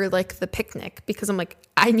did for like the picnic because I'm like,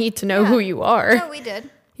 I need to know who you are. No, we did.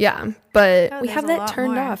 Yeah. But we have that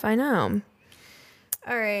turned off. I know.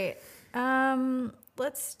 All right.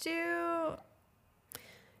 Let's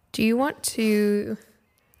do you want to,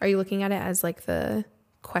 are you looking at it as like the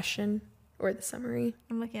question or the summary?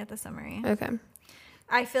 I'm looking at the summary. Okay.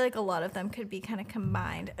 I feel like a lot of them could be kind of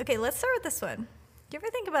combined. Okay, let's start with this one. Do you ever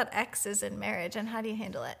think about exes in marriage and how do you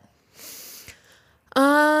handle it?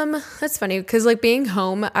 That's funny because like being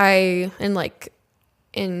home,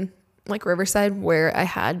 in Riverside where I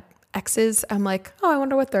had exes, I'm like, oh, I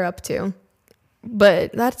wonder what they're up to.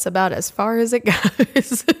 But that's about as far as it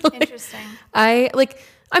goes. Interesting. I'll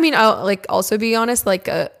like also be honest, like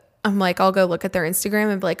I'm like, I'll go look at their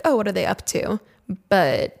Instagram and be like, oh, what are they up to?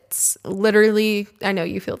 But literally, I know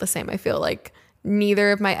you feel the same. I feel like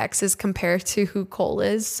neither of my exes compare to who Cole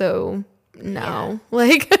is. So no,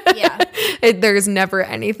 like, there's never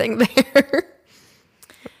anything there.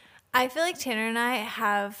 I feel like Tanner and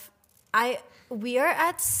I we are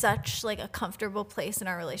at such like a comfortable place in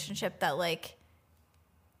our relationship that like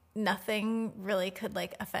nothing really could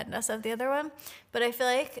like offend us of the other one. But I feel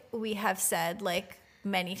like we have said like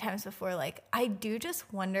many times before, like, I do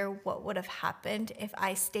just wonder what would have happened if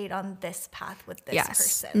I stayed on this path with this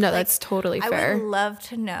person. No, like, that's totally fair. I would love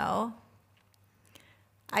to know.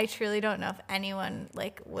 I truly don't know if anyone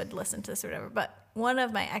like would listen to this or whatever, but one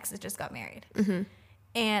of my exes just got married. Mm-hmm.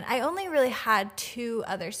 And I only really had 2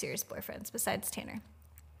 other serious boyfriends besides Tanner.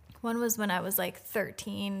 One was when I was like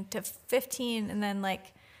 13 to 15 and then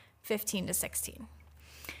like 15 to 16.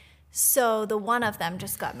 So the one of them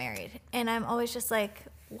just got married. And I'm always just like,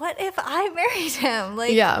 what if I married him?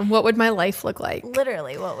 Like, yeah, what would my life look like?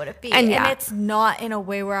 Literally, what would it be? And it's not in a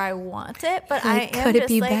way where I want it, but like, could it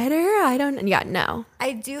be like, better? I don't. Yeah, no.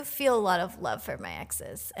 I do feel a lot of love for my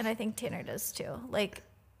exes, and I think Tanner does too. Like,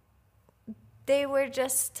 they were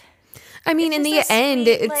just. I mean, in the end,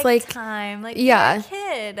 it's like time. Like, yeah, you're a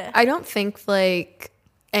kid. I don't think like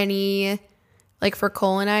any, like for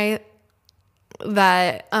Cole and I,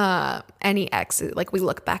 that any ex, like we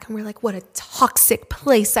look back and we're like, what a toxic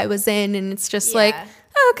place I was in, and it's just like,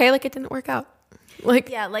 oh, okay, like it didn't work out. Like,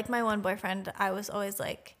 yeah, like my one boyfriend, I was always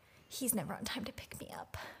like, he's never on time to pick me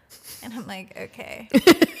up, and I'm like, okay.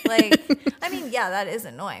 Like, I mean, yeah, that is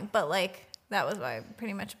annoying, but like that was why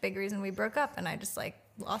pretty much a big reason we broke up, and I just like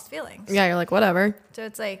lost feelings. Yeah, you're like, whatever. So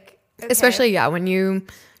it's like, okay. Especially when you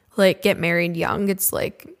like get married young, it's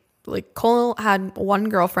like Cole had one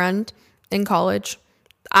girlfriend in college.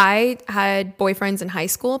 I had boyfriends in high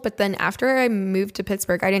school, but then after I moved to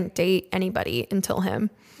Pittsburgh, I didn't date anybody until him.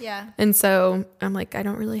 Yeah. And so I'm like, I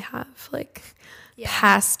don't really have like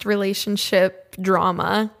past relationship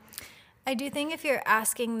drama. I do think if you're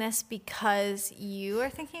asking this because you are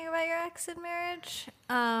thinking about your ex in marriage,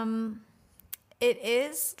 it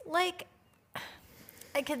is like,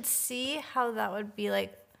 I could see how that would be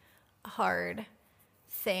like a hard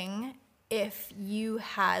thing if you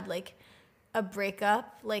had like a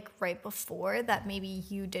breakup like right before that maybe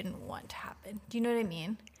you didn't want to happen. Do you know what I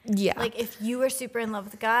mean? Yeah. Like if you were super in love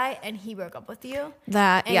with the guy and he broke up with you,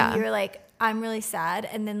 and you're like, I'm really sad,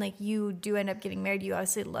 and then like you do end up getting married, you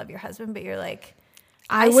obviously love your husband, but you're like,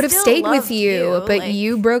 I would have stayed with you, but like,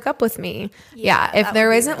 you broke up with me. Yeah. If there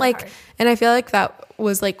wasn't really like hard. And I feel like that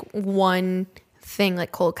was like one thing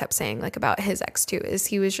like Cole kept saying like about his ex too, is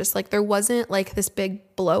he was just like, there wasn't like this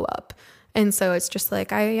big blow up. And so it's just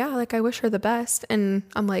like, I wish her the best. And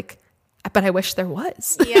I'm like, but I wish there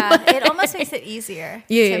was. Yeah. It almost makes it easier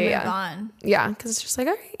to move on. Yeah. Because it's just like,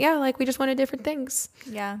 all right, yeah, like we just wanted different things.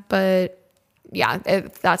 Yeah. But yeah,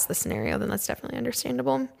 if that's the scenario, then that's definitely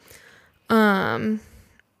understandable. Do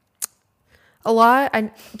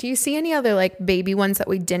you see any other like baby ones that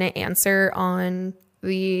we didn't answer on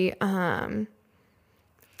the, well,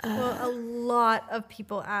 a lot of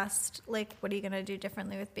people asked, like, what are you going to do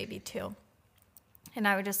differently with baby 2? And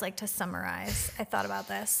I would just like to summarize. I thought about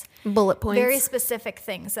this. Bullet points. Very specific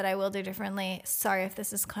things that I will do differently. Sorry if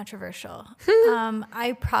this is controversial.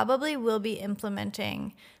 I probably will be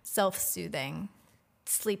implementing self-soothing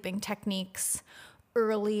sleeping techniques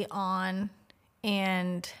early on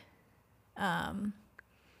and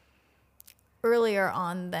earlier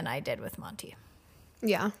on than I did with Monty.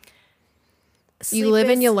 Yeah. You live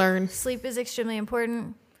and you learn. Sleep is extremely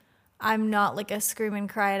important. I'm not like a scream and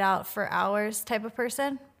cry it out for hours type of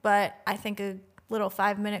person, but I think a little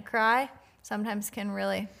 5-minute cry sometimes can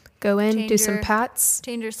really go in, do some pats,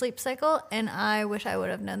 change your sleep cycle. And I wish I would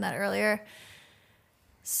have known that earlier.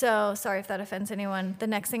 So sorry if that offends anyone. The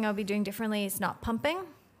next thing I'll be doing differently is not pumping.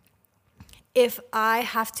 If I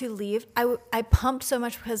have to leave, I pumped so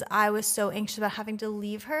much because I was so anxious about having to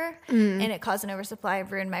leave her, and it caused an oversupply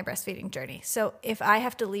and ruined my breastfeeding journey. So if I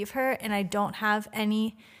have to leave her and I don't have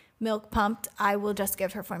any milk pumped, I will just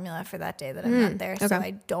give her formula for that day that I'm not there. Okay. So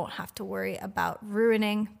I don't have to worry about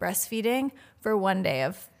ruining breastfeeding for one day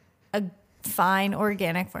of a fine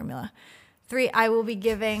organic formula. 3, I will be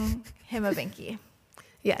giving him a Binky.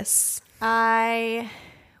 Yes. I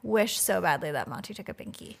wish so badly that Monty took a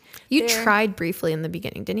Binky. You tried briefly in the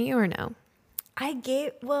beginning, didn't you, or no? I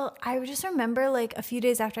just remember like a few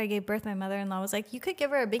days after I gave birth, my mother-in-law was like, you could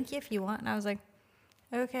give her a Binky if you want. And I was like,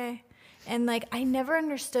 okay. And like, I never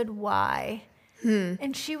understood why.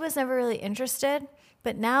 And she was never really interested.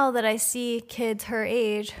 But now that I see kids her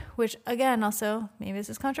age, which again, also, maybe this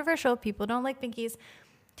is controversial, people don't like Binkies.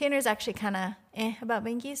 Tanner's actually kind of about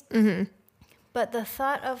Binkies. Mm-hmm. But the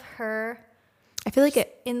thought of her I feel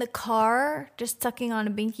like in the car, just sucking on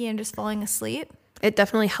a binky and just falling asleep. it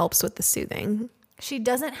definitely helps with the soothing She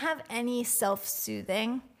doesn't have any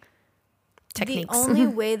self-soothing techniques. The only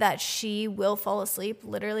way that she will fall asleep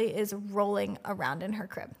literally is rolling around in her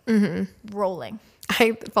crib. Rolling.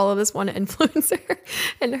 I follow this one influencer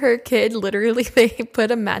and her kid literally they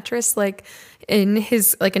put a mattress like in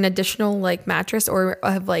his like an additional like mattress or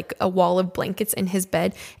have like a wall of blankets in his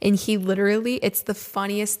bed, and he literally, it's the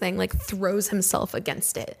funniest thing, like throws himself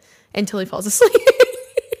against it until he falls asleep.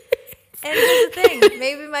 And here's the thing,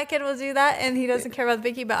 maybe my kid will do that and he doesn't care about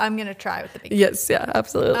the binky, but I'm gonna try with the binky. Yes, yeah,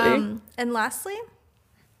 absolutely. And lastly,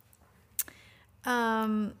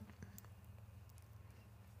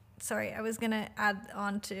 sorry, I was gonna add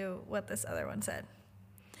on to what this other one said.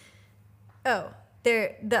 Oh,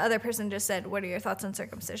 the other person just said, "What are your thoughts on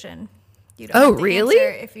circumcision?" You don't have to really?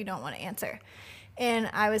 answer if you don't want to answer. And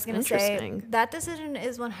I was gonna say that decision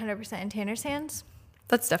is 100% in Tanner's hands.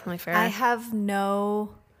 That's definitely fair. I have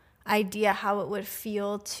no idea how it would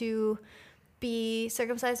feel to be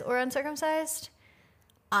circumcised or uncircumcised.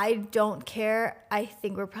 I don't care. I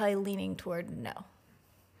think we're probably leaning toward no.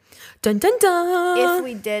 Dun dun dun. If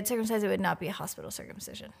we did circumcise, it would not be a hospital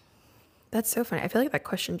circumcision. That's so funny. I feel like that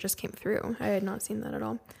question just came through. I had not seen that at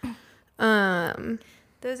all.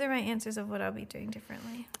 Those are my answers of what I'll be doing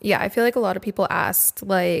differently. Yeah, I feel like a lot of people asked,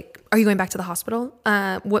 like, are you going back to the hospital?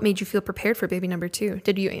 What made you feel prepared for baby number 2?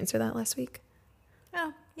 Did you answer that last week?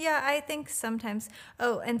 Oh, yeah, I think sometimes.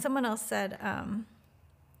 Oh, and someone else said,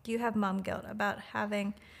 do you have mom guilt about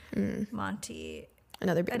having Monty,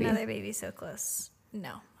 another baby so close?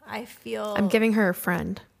 No, I feel... I'm giving her a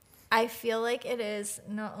friend. I feel like it is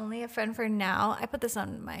not only a friend for now. I put this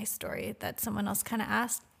on my story that someone else kind of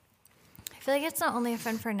asked. I feel like it's not only a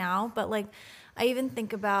friend for now, but like I even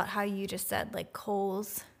think about how you just said, like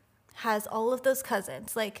Coles has all of those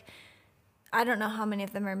cousins. Like I don't know how many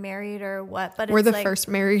of them are married or what, but we're the first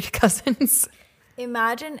married cousins.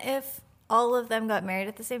 Imagine if all of them got married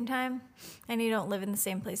at the same time and you don't live in the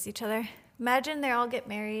same place as each other. Imagine they all get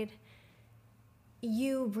married.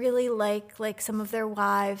 You really like some of their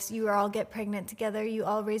wives. You all get pregnant together. You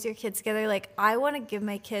all raise your kids together. Like I want to give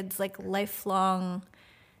my kids like lifelong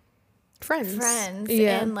friends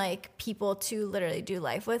and like people to literally do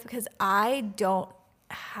life with, because I don't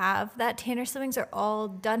have that. Tanner's siblings are all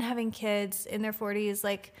done having kids in their 40s,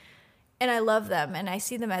 like, and I love them and I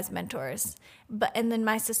see them as mentors. And then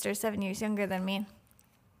my sister's 7 years younger than me.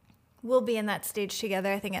 We'll be in that stage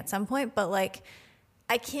together, I think, at some point. But like,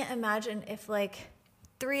 I can't imagine if like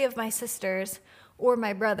 3 of my sisters or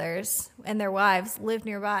my brothers and their wives lived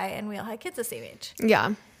nearby and we all had kids the same age.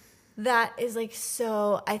 Yeah. That is like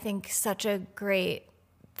so, I think, such a great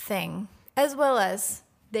thing, as well as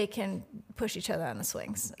they can push each other on the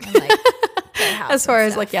swings and like as far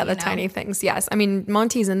as stuff, like, yeah, the tiny things. Yes. I mean,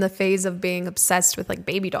 Monty's in the phase of being obsessed with like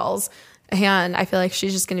baby dolls, and I feel like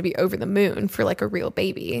she's just going to be over the moon for like a real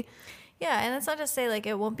baby. Yeah, and that's not to say like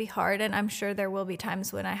it won't be hard, and I'm sure there will be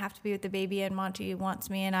times when I have to be with the baby and Monty wants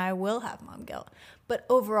me and I will have mom guilt. But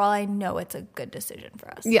overall, I know it's a good decision for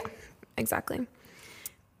us. Yeah, exactly.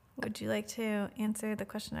 Would you like to answer the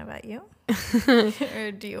question about you?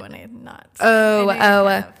 Or do you want to not?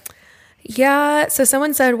 Yeah. So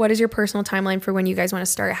someone said, what is your personal timeline for when you guys want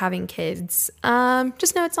to start having kids?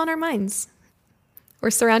 Just know it's on our minds.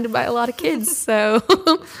 We're surrounded by a lot of kids, so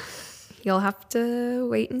you'll have to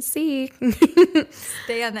wait and see.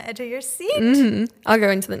 Stay on the edge of your seat. Mm-hmm. I'll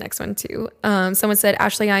go into the next one too. Someone said,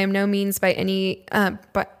 Ashley, I am no means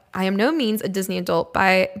a Disney adult,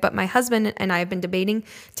 but my husband and I have been debating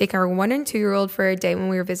taking our 1 and 2-year-old for a day when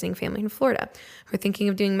we were visiting family in Florida. We're thinking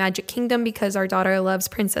of doing Magic Kingdom because our daughter loves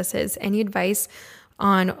princesses. Any advice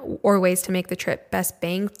on or ways to make the trip best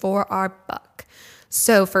bang for our buck?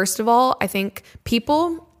 So first of all, I think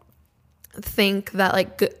people think that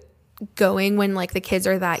like going when like the kids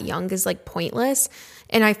are that young is like pointless.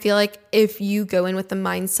 And I feel like if you go in with the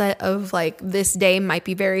mindset of like this day might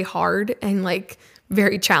be very hard and like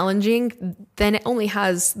very challenging, then it only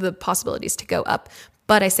has the possibilities to go up.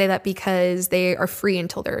 But I say that because they are free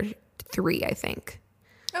until they're 3, I think.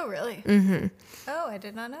 Oh, really? Mm-hmm. Oh, I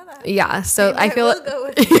did not know that. Yeah, so I feel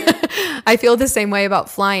I feel the same way about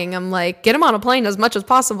flying. I'm like, get them on a plane as much as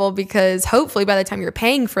possible, because hopefully by the time you're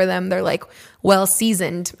paying for them, they're like well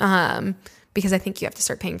seasoned. Because I think you have to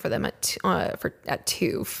start paying for them at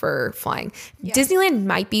 2 for flying. Yeah. Disneyland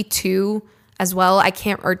might be 2 as well.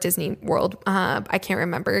 Or Disney World. I can't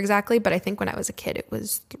remember exactly, but I think when I was a kid, it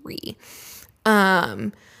was 3.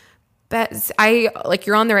 But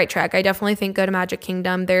you're on the right track. I definitely think go to Magic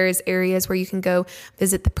Kingdom. There's areas where you can go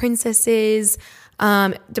visit the princesses.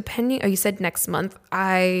 You said next month.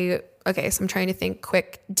 I okay, so I'm trying to think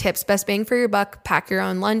quick tips. Best bang for your buck, pack your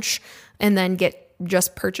own lunch, and then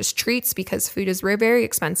just purchase treats because food is very, very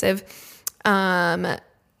expensive.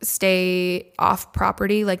 Stay off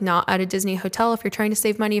property, like not at a Disney hotel. If you're trying to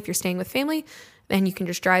save money, if you're staying with family, then you can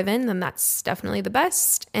just drive in, then that's definitely the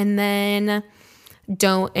best. And then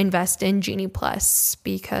don't invest in Genie Plus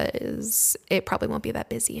because it probably won't be that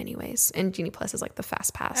busy anyways. And Genie Plus is like the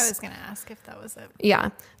fast pass. I was going to ask if that was it. Yeah.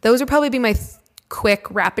 Those would probably be my quick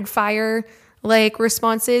rapid fire like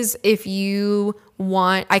responses. If you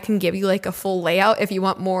want, I can give you like a full layout. If you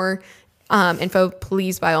want more info,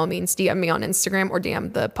 please by all means DM me on Instagram or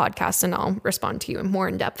DM the podcast and I'll respond to you more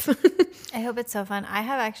in depth. I hope it's so fun. I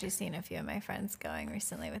have actually seen a few of my friends going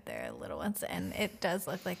recently with their little ones, and it does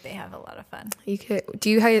look like they have a lot of fun. Did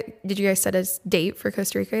you guys set a date for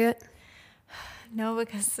Costa Rica yet? No,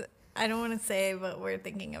 because I don't want to say, but we're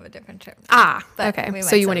thinking of a different trip. But okay.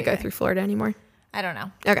 So you want to go through Florida anymore? I don't know.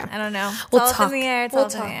 Okay. I don't know. It's We'll all talk. up in the air. It's We'll all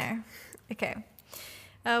up in the air. Okay.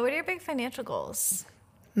 What are your big financial goals?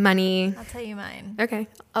 Money. I'll tell you mine. Okay.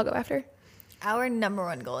 I'll go after. Our number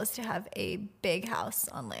one goal is to have a big house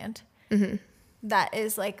on land. Mm-hmm. That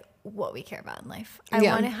is like what we care about in life. I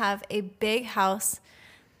Yeah. want to have a big house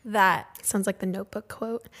that Sounds like the Notebook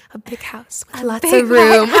quote. A big house with a lots big of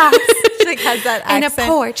room. house. Like has that And a accent.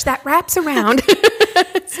 porch that wraps around.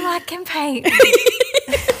 So I can paint.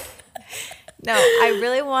 No, I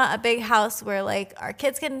really want a big house where like our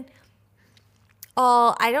kids can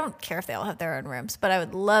I don't care if they all have their own rooms, but I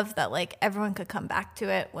would love that like everyone could come back to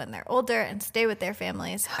it when they're older and stay with their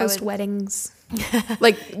families. Host weddings.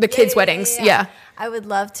 Like the kids' weddings. Yeah. I would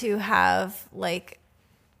love to have like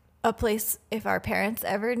a place if our parents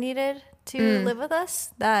ever needed to live with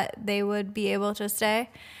us that they would be able to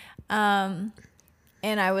stay. And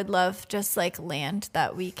I would love just like land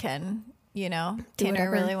that we can, Tanner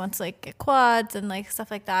whatever. really wants like get quads and like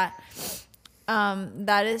stuff like that.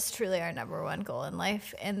 That is truly our number one goal in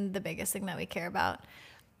life and the biggest thing that we care about.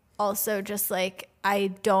 Also, just like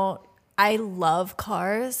I love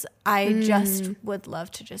cars. I just would love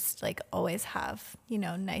to just like always have,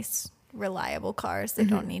 nice, reliable cars. They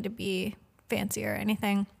don't need to be fancy or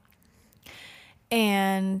anything.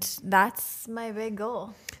 And that's my big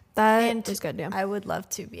goal. That is good, yeah. I would love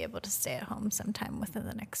to be able to stay at home sometime within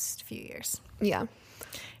the next few years. Yeah.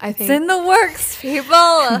 I think It's in the works,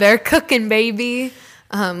 people. they're cooking, baby.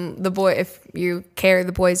 If you care,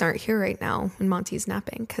 the boys aren't here right now when Monty's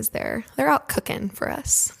napping because they're out cooking for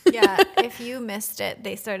us. Yeah, if you missed it,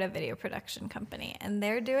 they started a video production company and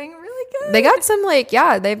they're doing really good. They got some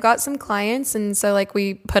they've got some clients, and so like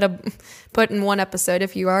we put in one episode,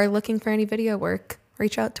 if you are looking for any video work,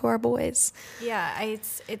 reach out to our boys. Yeah,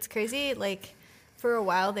 it's crazy. Like for a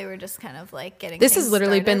while, they were just kind of like getting. This has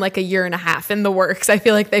literally been like a year and a half in the works. I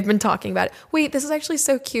feel like they've been talking about it. Wait, this is actually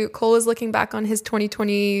so cute. Cole was looking back on his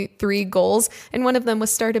 2023 goals, and one of them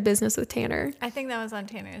was start a business with Tanner. I think that was on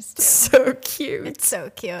Tanner's too. So cute. It's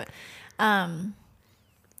so cute.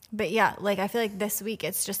 But yeah, like I feel like this week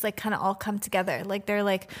it's just like kind of all come together. Like they're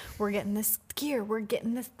like, we're getting this gear, we're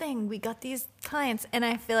getting this thing, we got these clients, and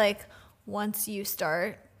I feel like once you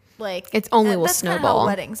start, like it's only will that's snowball. Kind of how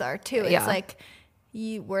weddings are too. It's Yeah. like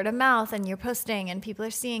you word of mouth and you're posting and people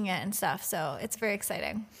are seeing it and stuff. So it's very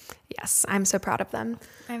exciting. Yes, I'm so proud of them.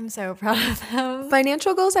 I'm so proud of them.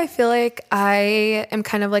 Financial goals, I feel like I am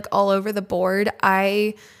kind of like all over the board.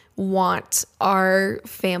 I want our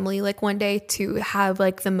family like one day to have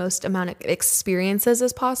like the most amount of experiences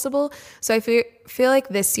as possible. So I feel like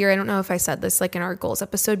this year, I don't know if I said this like in our goals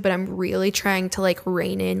episode, but I'm really trying to like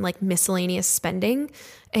rein in like miscellaneous spending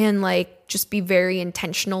and like just be very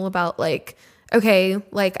intentional about like, okay,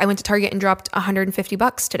 like I went to Target and dropped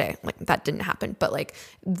 $150 today. Like that didn't happen, but like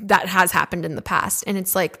that has happened in the past. And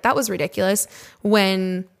it's like, that was ridiculous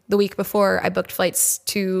when the week before I booked flights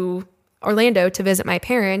to Orlando to visit my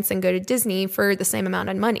parents and go to Disney for the same amount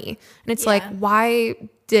of money. And it's like, why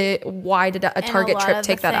did a Target trip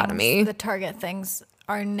take that out of me? The Target things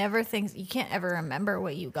are never things you can't ever remember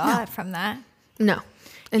what you got from that. No.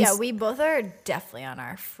 And yeah, we both are definitely on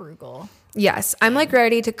our frugal. Yes, I'm like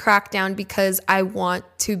ready to crack down because I want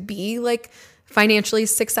to be like financially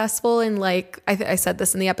successful. And like I said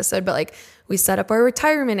this in the episode, but like we set up our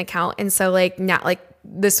retirement account. And so like now like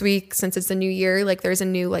this week, since it's a new year, like there's a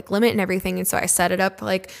new like limit and everything. And so I set it up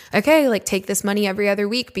like, okay, like take this money every other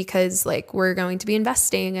week because like we're going to be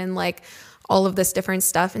investing and like all of this different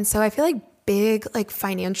stuff. And so I feel like big like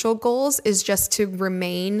financial goals is just to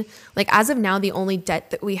remain like, as of now, the only debt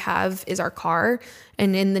that we have is our car,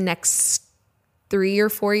 and in the next 3 or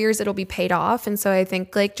 4 years it'll be paid off. And so I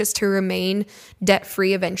think like just to remain debt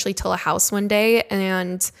free eventually till a house one day.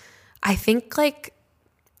 And I think like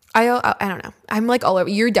I don't know. I'm like all over.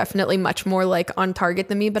 You're definitely much more like on target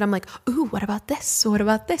than me, but I'm like, ooh, what about this? What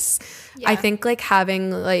about this? Yeah. I think like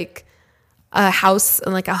having like a house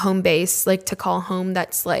and like a home base, like to call home,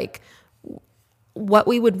 that's like what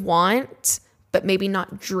we would want, but maybe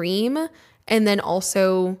not dream. And then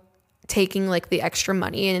also taking like the extra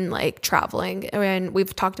money and like traveling. And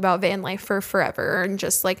we've talked about van life for forever. And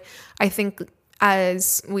just like, I think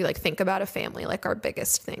as we like think about a family, like our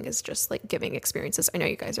biggest thing is just like giving experiences. I know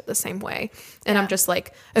you guys are the same way. And I'm just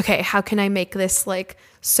like, okay, how can I make this like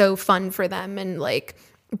so fun for them? And like,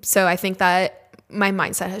 so I think that my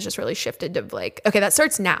mindset has just really shifted to like, okay, that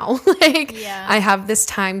starts now. Like I have this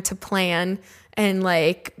time to plan and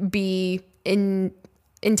like be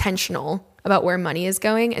intentional about where money is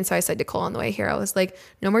going. And so I said to Cole on the way here, I was like,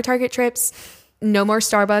 no more Target trips, no more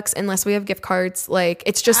Starbucks unless we have gift cards. Like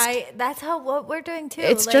it's just that's what we're doing too.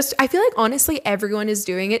 It's like, just I feel like honestly everyone is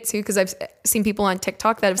doing it too, because I've seen people on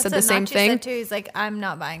TikTok that have said the same thing. Said too. He's like, I'm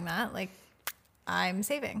not buying that. Like I'm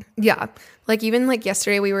saving. Yeah. Like even like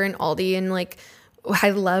yesterday we were in Aldi and like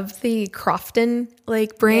I love the Crofton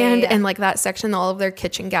like brand and like that section, all of their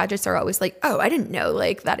kitchen gadgets are always like, oh, I didn't know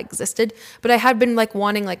like that existed. But I had been like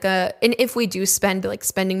wanting like and if we do spend, like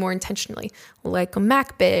spending more intentionally, like a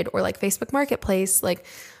Mac bid or like Facebook Marketplace, like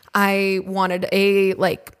I wanted a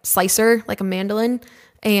like slicer, like a mandolin,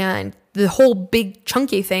 and the whole big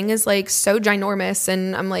chunky thing is like so ginormous.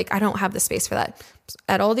 And I'm like, I don't have the space for that.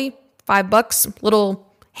 At Aldi, $5,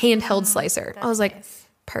 little handheld slicer. I was like, nice.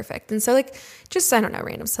 Perfect. And so like, just, I don't know,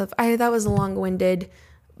 random stuff. That was long-winded,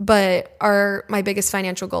 but my biggest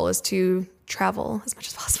financial goal is to travel as much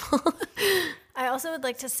as possible. I also would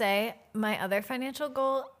like to say my other financial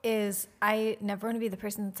goal is I never want to be the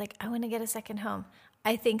person that's like, I want to get a second home.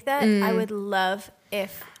 I think that I would love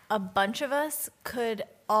if a bunch of us could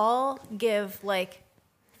all give like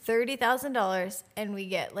 $30,000 and we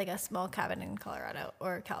get like a small cabin in Colorado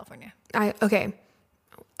or California. Okay.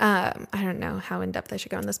 I don't know how in depth I should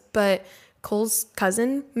go on this, but Cole's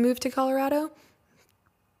cousin moved to Colorado.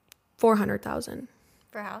 $400,000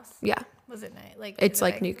 for a house. Yeah. Was it nice? Like it's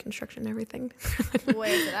like new construction and everything. Where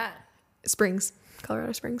is it at? Springs,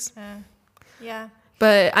 Colorado Springs. Yeah.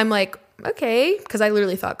 But I'm like, okay, because I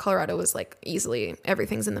literally thought Colorado was like easily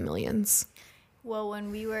everything's in the millions. Well, when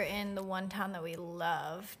we were in the one town that we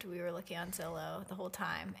loved, we were looking on Zillow the whole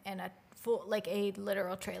time, and a full, like a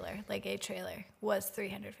literal trailer, like a trailer, was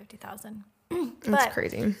 $350,000. That's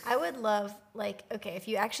crazy. I would love, like, okay, if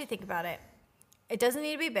you actually think about it, it doesn't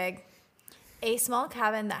need to be big. A small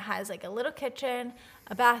cabin that has like a little kitchen,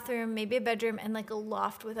 a bathroom, maybe a bedroom, and like a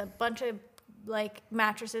loft with a bunch of like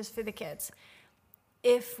mattresses for the kids.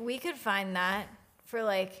 If we could find that for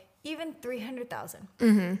like even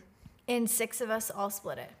 $300,000, and 6 of us all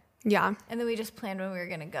split it. Yeah. And then we just planned when we were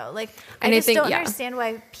going to go. Like, I just don't understand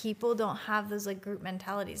why people don't have those like group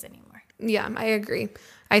mentalities anymore. Yeah, I agree.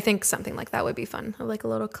 I think something like that would be fun, like a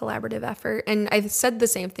little collaborative effort. And I said the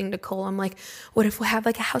same thing to Cole. I'm like, what if we have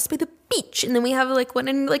like a house by the beach and then we have like one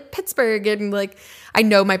in like Pittsburgh? And like, I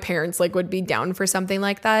know my parents like would be down for something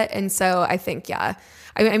like that. And so I think, yeah,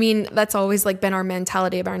 I mean, that's always like been our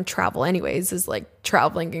mentality about travel anyways, is like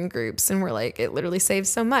traveling in groups. And we're like, it literally saves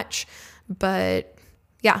so much. But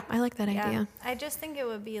yeah, I like that idea. I just think it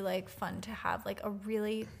would be like fun to have like a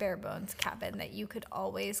really bare bones cabin that you could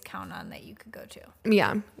always count on that you could go to.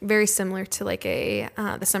 Yeah, very similar to like a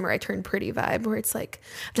The Summer I Turned Pretty vibe, where it's like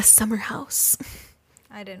the summer house.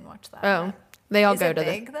 I didn't watch that. Oh, they all go to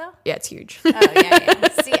big, though? Yeah, it's huge. Oh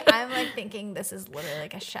yeah. See, I'm like thinking this is literally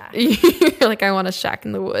like a shack. You're like, I want a shack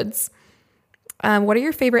in the woods. What are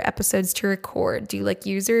your favorite episodes to record? Do you like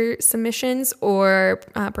user submissions or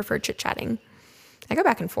prefer chit chatting? I go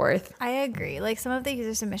back and forth. I agree. Like some of the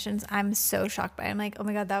user submissions, I'm so shocked by. I'm like, oh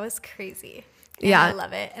my God, that was crazy. And yeah. I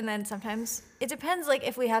love it. And then sometimes it depends like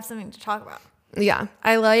if we have something to talk about. Yeah.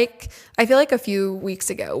 I feel like a few weeks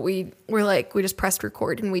ago, we just pressed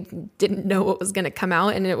record and we didn't know what was going to come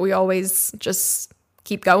out. And we always just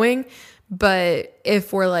keep going. But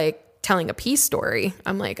if we're like telling a peace story,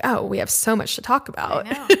 I'm like, oh, we have so much to talk about.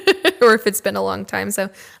 I know. Or if it's been a long time. So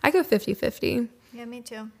I go 50-50. Yeah, me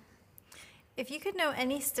too. If you could know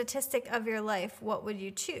any statistic of your life, what would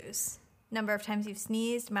you choose? Number of times you've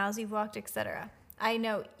sneezed, miles you've walked, etc. I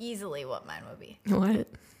know easily what mine would be. What?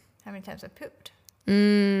 How many times I've pooped.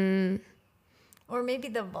 Or maybe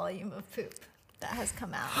the volume of poop that has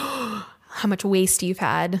come out. How much waste you've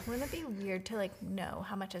had. Wouldn't it be weird to like know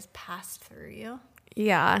how much has passed through you?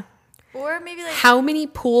 Yeah. Or maybe like how many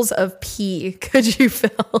pools of pee could you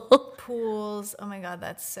fill? Pools. Oh my God,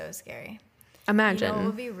 that's so scary. Imagine. You know, it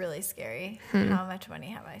would be really scary. How much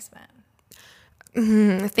money have I spent?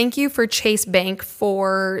 Thank you for Chase Bank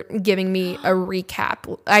for giving me a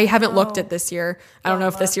recap. I haven't looked at this year. I don't know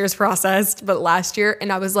if this year's processed, but last year.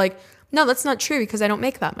 And I was like, no, that's not true because I don't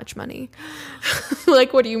make that much money.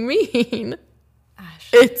 Like, what do you mean? Ash.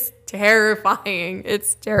 It's terrifying.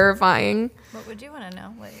 It's terrifying. What would you want to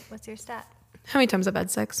know? What's your stat? How many times I've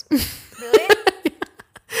had sex? Really?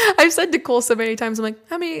 I've said to Cole so many times, I'm like,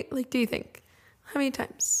 how many, like, do you think? How many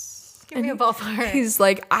times? Give me a ballpark. He's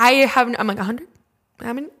like, I haven't, I'm like, 100?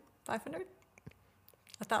 How many? 500?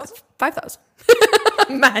 1,000? 5,000.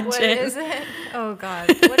 Imagine. What is it? Oh, God.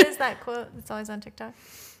 What is that quote that's always on TikTok?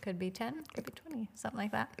 Could be 10, could be 20, something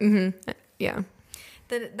like that. Mm-hmm. Yeah.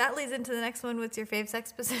 That leads into the next one. What's your fave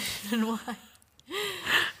sex position and why?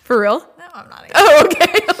 For real? No, I'm not. Oh,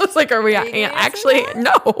 okay. I was like, are we actually?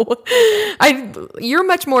 No. You're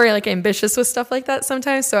much more like ambitious with stuff like that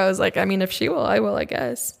sometimes. So I was like, I mean, if she will, I will, I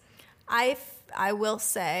guess. I will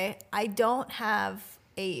say I don't have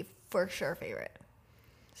a for sure favorite.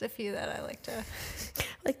 There's a few that I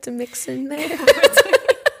like to mix in there.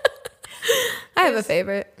 I have a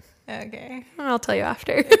favorite. Okay. I'll tell you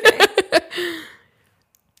after. Okay.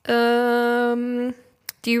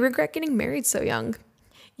 Do you regret getting married so young?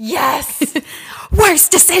 Yes.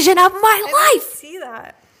 Worst decision of my life. See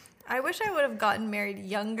that. I wish I would have gotten married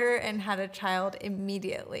younger and had a child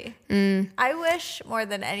immediately. I wish more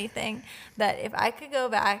than anything that if I could go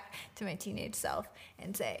back to my teenage self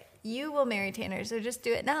and say, you will marry Tanner, so just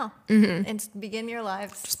do it now and begin your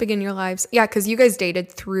lives. Just begin your lives. Yeah, because you guys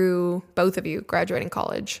dated through both of you graduating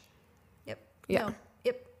college. Yep. Yeah. No.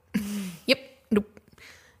 Yep. Yep. Nope.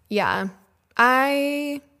 Yeah.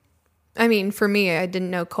 I mean, for me, I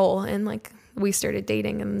didn't know Cole and like we started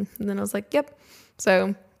dating and then I was like, yep.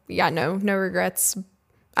 So yeah, no regrets.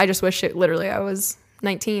 I just wish I was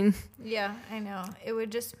 19. Yeah, I know. It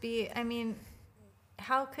would just be, I mean,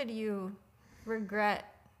 how could you regret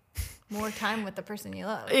more time with the person you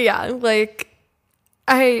love? Yeah, like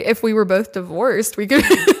if we were both divorced, we could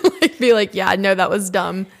like be like, yeah, no, that was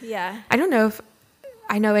dumb. Yeah. I don't know if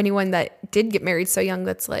I know anyone that did get married so young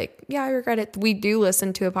that's like, yeah, I regret it. We do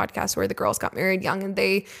listen to a podcast where the girls got married young and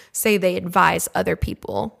they say they advise other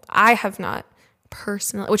people. I have not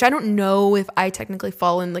personally, which I don't know if I technically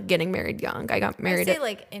fall in like getting married young. I got married I say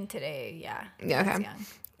like in today, yeah. Yeah, okay. Young.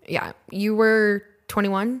 Yeah. You were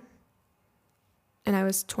 21 and I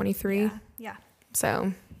was 23. Yeah.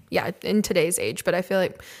 So yeah, in today's age. But I feel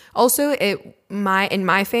like also in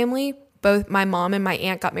my family, both my mom and my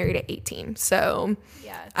aunt got married at 18. So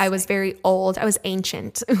yeah, I was very old. I was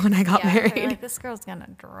ancient when I got married. Like, this girl's going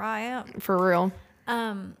to dry up. For real.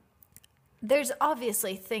 There's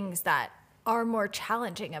obviously things that are more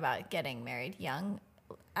challenging about getting married young,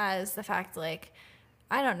 as the fact, like,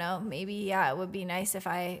 I don't know, maybe, yeah, it would be nice if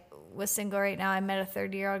I was single right now. I met a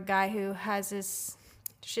 30-year-old guy who has his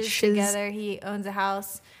shiz together. He owns a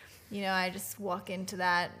house. You know, I just walk into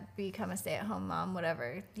that, become a stay-at-home mom,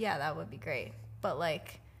 whatever. Yeah, that would be great. But,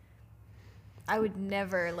 like, I would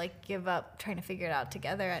never, like, give up trying to figure it out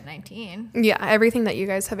together at 19. Yeah, everything that you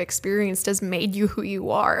guys have experienced has made you who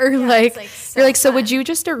you are. Yeah, like, so you're like, so fun. would you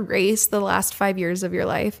just erase the last 5 years of your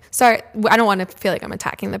life? Sorry, I don't want to feel like I'm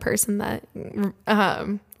attacking the person that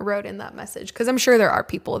wrote in that message, because I'm sure there are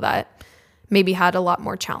people that maybe had a lot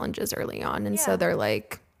more challenges early on. And so they're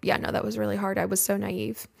like, yeah, no, that was really hard. I was so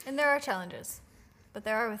naive. And there are challenges, but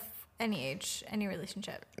there are with any age, any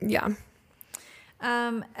relationship. Yeah.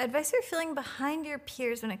 Advice for feeling behind your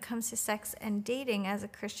peers when it comes to sex and dating as a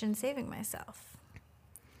Christian saving myself.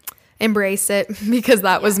 Embrace it, because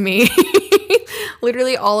that was me.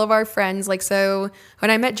 Literally all of our friends, like, so when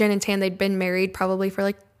I met Jen and Tan, they'd been married probably for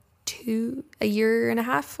like a year and a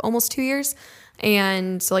half, almost 2 years.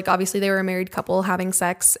 And so, like, obviously they were a married couple having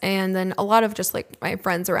sex. And then a lot of just like my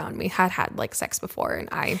friends around me had like sex before, and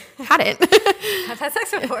I hadn't. I've had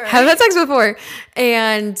sex before. Right? Have had sex before.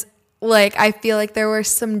 And like, I feel like there were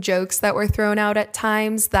some jokes that were thrown out at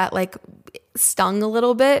times that like stung a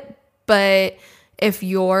little bit. But if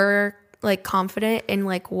you're like confident in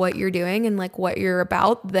like what you're doing and like what you're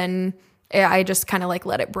about, then I just kind of like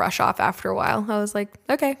let it brush off after a while. I was like,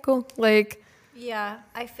 okay, cool. Like, yeah,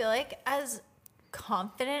 I feel like as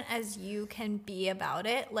confident as you can be about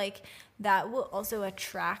it, like, that will also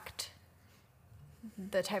attract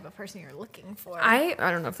the type of person you're looking for. I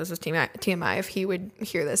don't know if this was TMI, if he would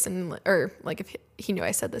hear this and, or like if he knew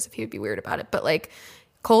I said this, if he would be weird about it. But like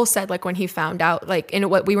Cole said, like when he found out, like in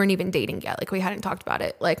what we weren't even dating yet, like we hadn't talked about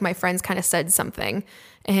it. Like my friends kind of said something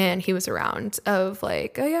and he was around of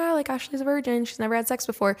like, oh yeah, like Ashley's a virgin. She's never had sex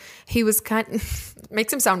before. He was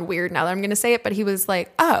makes him sound weird now that I'm going to say it, but he was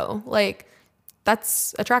like, oh, like,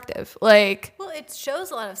 that's attractive. Like, well, it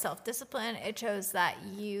shows a lot of self-discipline. It shows that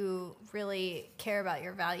you really care about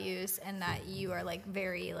your values and that you are like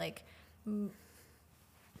very like,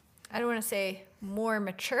 I don't want to say more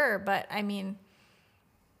mature, but I mean,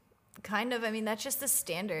 kind of, I mean, that's just the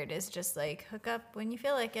standard, is just like hook up when you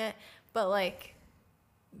feel like it. But like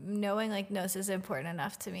knowing like, no, this is important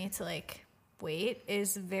enough to me to like wait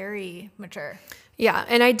is very mature. yeah.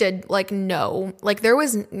 And I did like know, like there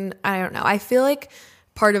was, I don't know. I feel like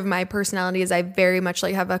part of my personality is I very much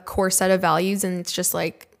like have a core set of values, and it's just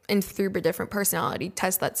like, and through a different personality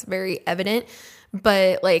test, that's very evident.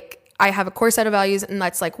 But like I have a core set of values, and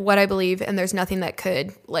that's like what I believe, and there's nothing that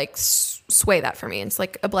could like sway that for me. It's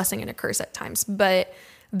like a blessing and a curse at times, but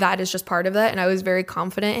that is just part of that. And I was very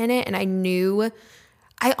confident in it, and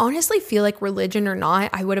I honestly feel like religion or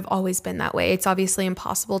not, I would have always been that way. It's obviously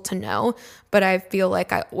impossible to know, but I feel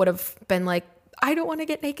like I would have been like, I don't want to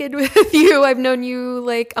get naked with you. I've known you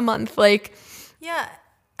like a month. Like, yeah,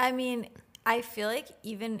 I mean, I feel like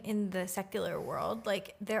even in the secular world,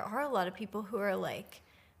 like there are a lot of people who are like,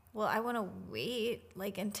 well, I want to wait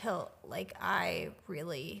like until like I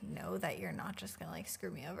really know that you're not just going to like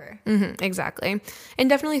screw me over. mm-hmm, exactly. And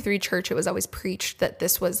definitely through church, it was always preached that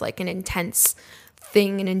this was like an intense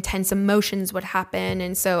thing, and intense emotions would happen.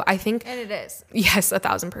 And so I think, and it is, yes,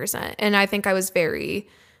 1,000%. And I think I was very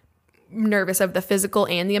nervous of the physical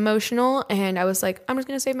and the emotional. And I was like, I'm just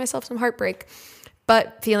going to save myself some heartbreak,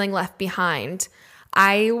 but feeling left behind.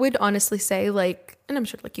 I would honestly say like, and I'm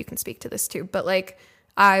sure like you can speak to this too, but like,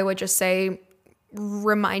 I would just say,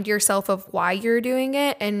 remind yourself of why you're doing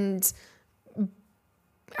it. And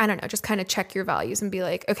I don't know, just kind of check your values and be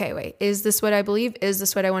like, okay, wait, is this what I believe? Is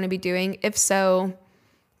this what I want to be doing? If so,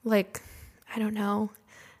 like, I don't know.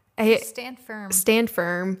 Stand firm. Stand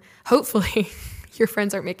firm. Hopefully your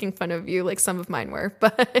friends aren't making fun of you like some of mine were,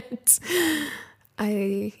 but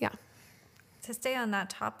yeah. To stay on that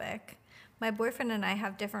topic, my boyfriend and I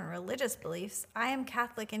have different religious beliefs. I am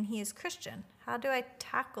Catholic and he is Christian. How do I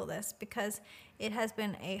tackle this? Because it has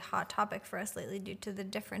been a hot topic for us lately due to the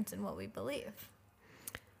difference in what we believe.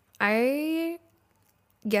 I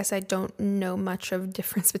guess I don't know much of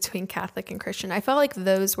difference between Catholic and Christian. I felt like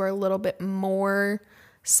those were a little bit more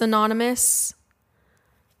synonymous.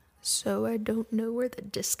 So I don't know where the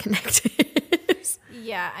disconnect is.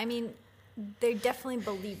 Yeah, I mean, they definitely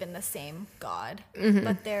believe in the same God,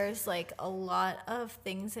 but there's like a lot of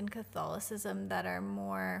things in Catholicism that are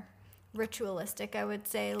more ritualistic, I would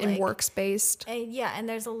say. And works-based. Yeah, and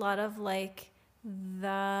there's a lot of like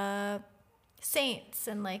the saints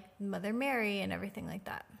and like Mother Mary and everything like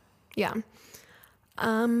that. Yeah.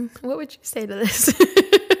 What would you say to this?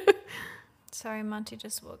 Sorry, Monty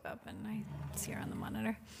just woke up and I see her on the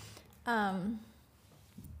monitor. I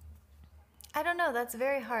don't know. That's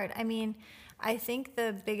very hard. I mean, I think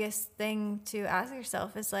the biggest thing to ask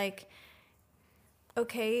yourself is like,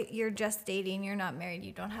 okay, you're just dating, you're not married,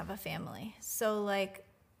 you don't have a family. So like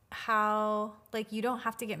how, like you don't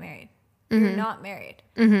have to get married. You're not married.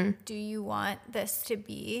 Do you want this to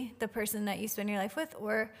be the person that you spend your life with,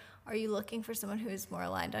 or are you looking for someone who is more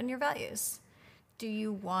aligned on your values? Do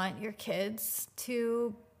you want your kids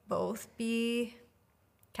to both be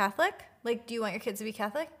Catholic? Like, do you want your kids to be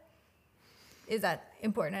Catholic? Is that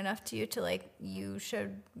important enough to you to like, you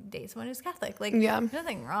should date someone who's Catholic? Like, yeah. There's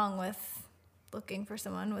nothing wrong with looking for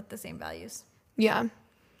someone with the same values. Yeah,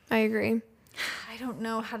 I agree. I don't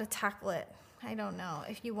know how to tackle it. I don't know.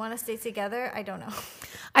 If you want to stay together, I don't know.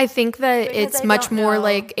 I think that Because it's I much don't more know.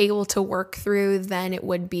 like able to work through than it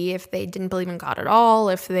would be if they didn't believe in God at all,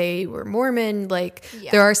 if they were Mormon. Like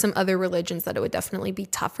there are some other religions that it would definitely be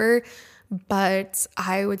tougher. But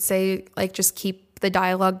I would say like just keep the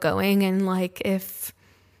dialogue going, and like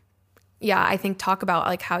I think talk about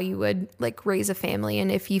like how you would like raise a family,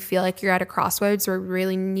 and if you feel like you're at a crossroads where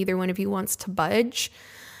really neither one of you wants to budge.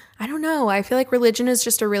 I don't know. I feel like religion is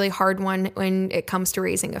just a really hard one when it comes to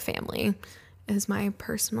raising a family, is my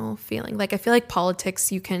personal feeling. Like, I feel like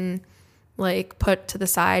politics you can like put to the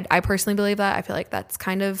side. I personally believe that. I feel like that's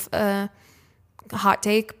kind of a hot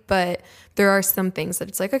take, but there are some things that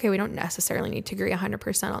it's like, okay, we don't necessarily need to agree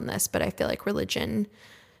 100% on this, but I feel like religion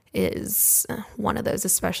is one of those,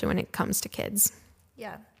 especially when it comes to kids.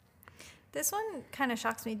 Yeah. This one kind of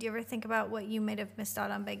shocks me. Do you ever think about what you might have missed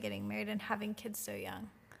out on by getting married and having kids so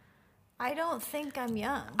young? I don't think I'm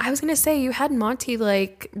young. I was going to say, you had Monty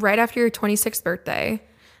like right after your 26th birthday.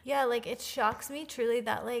 Yeah, like it shocks me truly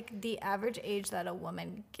that like the average age that a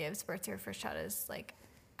woman gives birth to her first child is like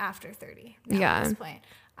after 30. At this point.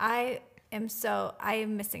 I am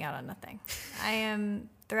missing out on nothing. I am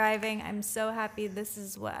thriving. I'm so happy. This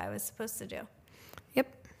is what I was supposed to do.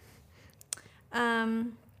 Yep. Do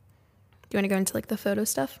you want to go into like the photo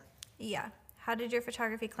stuff? Yeah. How did your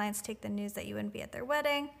photography clients take the news that you wouldn't be at their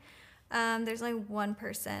wedding? There's only one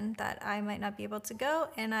person that I might not be able to go,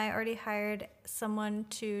 and I already hired someone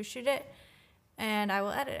to shoot it, and I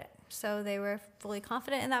will edit it. So they were fully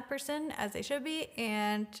confident in that person, as they should be,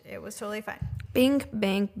 and it was totally fine. Bing,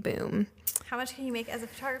 bang, boom. How much can you make as a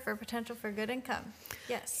photographer? Potential for good income?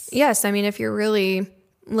 Yes. Yes. I mean, if you're really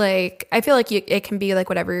like, I feel like it can be like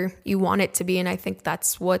whatever you want it to be. And I think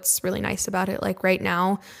that's what's really nice about it. Like right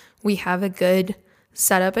now, we have a good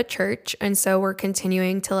setup at church. And so we're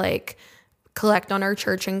continuing to like collect on our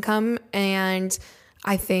church income. And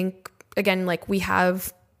I think, again, like we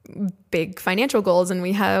have big financial goals and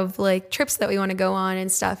we have like trips that we want to go on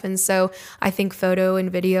and stuff. And so I think photo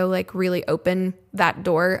and video like really open that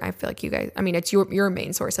door. I feel like you guys, I mean, it's your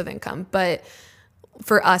main source of income, but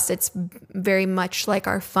for us, it's very much like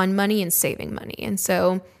our fun money and saving money. And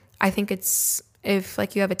so I think it's, if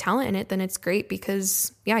like you have a talent in it, then it's great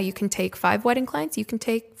because yeah, you can take 5 wedding clients, you can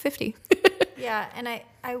take 50. Yeah. And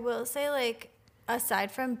I will say, like,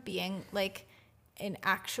 aside from being like an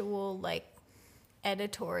actual like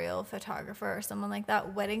editorial photographer or someone like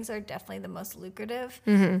that, weddings are definitely the most lucrative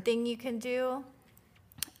thing you can do.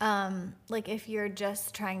 Like if you're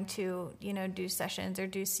just trying to, you know, do sessions or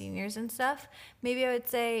do seniors and stuff, maybe I would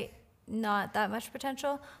say not that much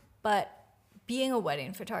potential, but being a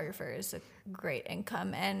wedding photographer is a great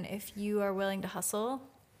income. And if you are willing to hustle,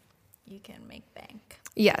 you can make bank.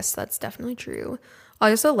 Yes, that's definitely true. I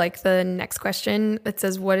also like the next question. It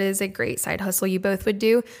says, what is a great side hustle you both would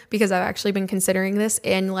do? Because I've actually been considering this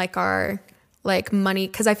in like our like money.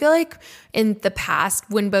 Cause I feel like in the past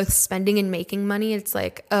when both spending and making money, it's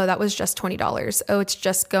like, oh, that was just $20. Oh, it's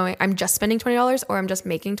just going, I'm just spending $20 or I'm just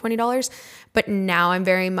making $20. But now I'm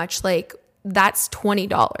very much like, that's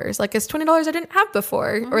 $20. Like it's $20 I didn't have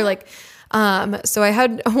before. Or like, so I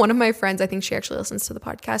had one of my friends, I think she actually listens to the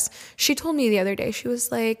podcast. She told me the other day, she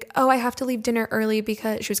was like, oh, I have to leave dinner early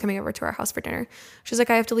because she was coming over to our house for dinner. She was like,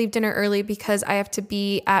 I have to leave dinner early because I have to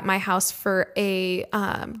be at my house for a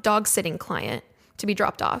dog sitting client to be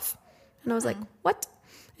dropped off. And I was like, what?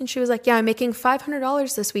 And she was like, yeah, I'm making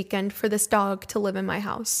 $500 this weekend for this dog to live in my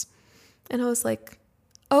house. And I was like,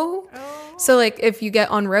 oh. So like if you get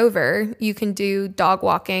on Rover, you can do dog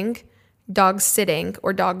walking, dog sitting,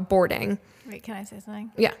 or dog boarding. Wait, can I say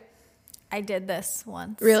something? Yeah. I did this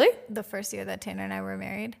once. Really? The first year that Tanner and I were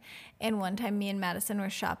married. And one time me and Madison were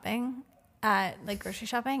shopping at like grocery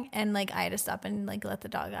shopping, and like I had to stop and like let the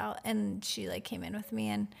dog out, and she like came in with me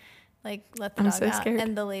and like let the dog out. Scared.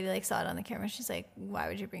 And the lady like saw it on the camera. She's like, why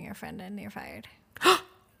would you bring your friend in? You're fired.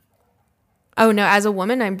 Oh no, as a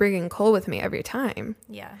woman, I'm bringing Cole with me every time.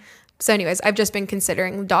 Yeah. So anyways, I've just been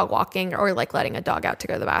considering dog walking or like letting a dog out to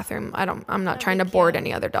go to the bathroom. I'm not trying to board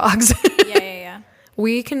any other dogs. Yeah.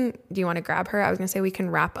 We can, do you want to grab her? I was going to say we can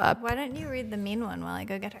wrap up. Why don't you read the mean one while I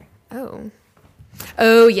go get her?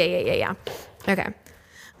 Oh, yeah. Okay.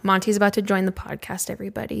 Monty's about to join the podcast,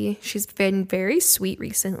 everybody. She's been very sweet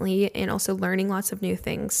recently and also learning lots of new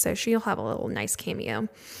things. So she'll have a little nice cameo.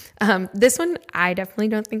 This one I definitely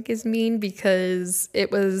don't think is mean because it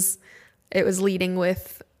was leading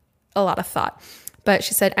with a lot of thought. But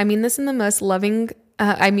she said, I mean this with the most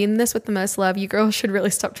love. You girls should really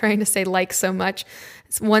stop trying to say like so much.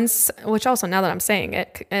 Which also now that I'm saying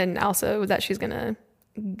it, and also that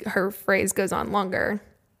her phrase goes on longer,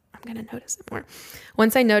 I'm going to notice it more.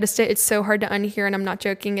 Once I noticed it, it's so hard to unhear, and I'm not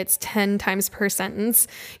joking. It's 10 times per sentence.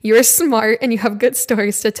 You're smart and you have good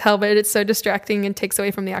stories to tell, but it's so distracting and takes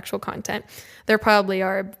away from the actual content. There probably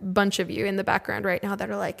are a bunch of you in the background right now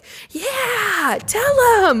that are like, yeah,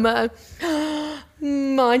 tell them.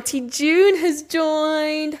 Monty June has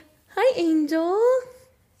joined. Hi, Angel.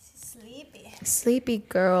 Sleepy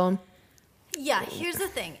girl. Yeah, here's the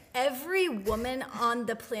thing. Every woman on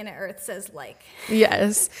the planet Earth says like.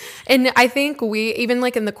 Yes. And I think we, even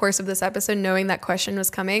like in the course of this episode, knowing that question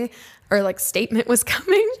was coming or like statement was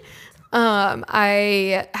coming,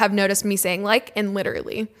 I have noticed me saying like and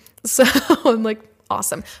literally. So I'm like,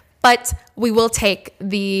 awesome. But we will take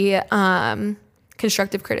the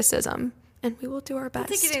constructive criticism and we will do our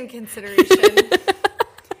best. We'll take it in consideration.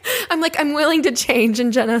 I'm like, I'm willing to change.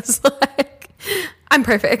 And Jenna's like, I'm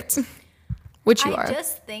perfect. Which you are. I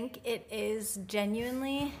just think it is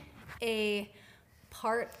genuinely a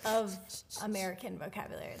part of American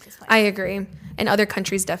vocabulary at this point. I agree. And other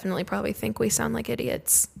countries definitely probably think we sound like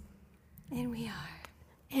idiots. And we are.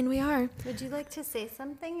 And we are. Would you like to say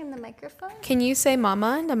something in the microphone? Can you say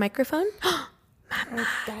mama in the microphone? Mama.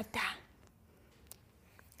 Dada.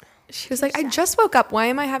 She was like, I just woke up. Why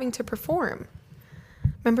am I having to perform?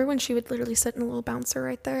 Remember when she would literally sit in a little bouncer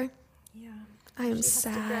right there? Yeah. I am She has to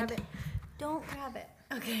grab sad. it. Don't grab it.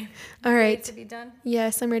 Okay. All Ready right. to be done?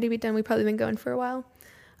 Yes, I'm ready to be done. We've probably been going for a while.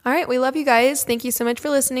 All right. We love you guys. Thank you so much for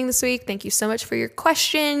listening this week. Thank you so much for your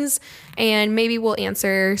questions. And maybe we'll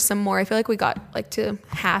answer some more. I feel like we got like to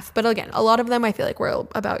half. But again, a lot of them I feel like were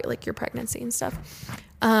about like your pregnancy and stuff.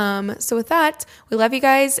 So with that, we love you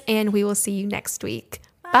guys. And we will see you next week.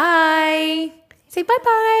 Bye. Say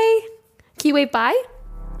bye-bye. Can you wave bye?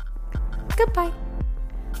 Goodbye.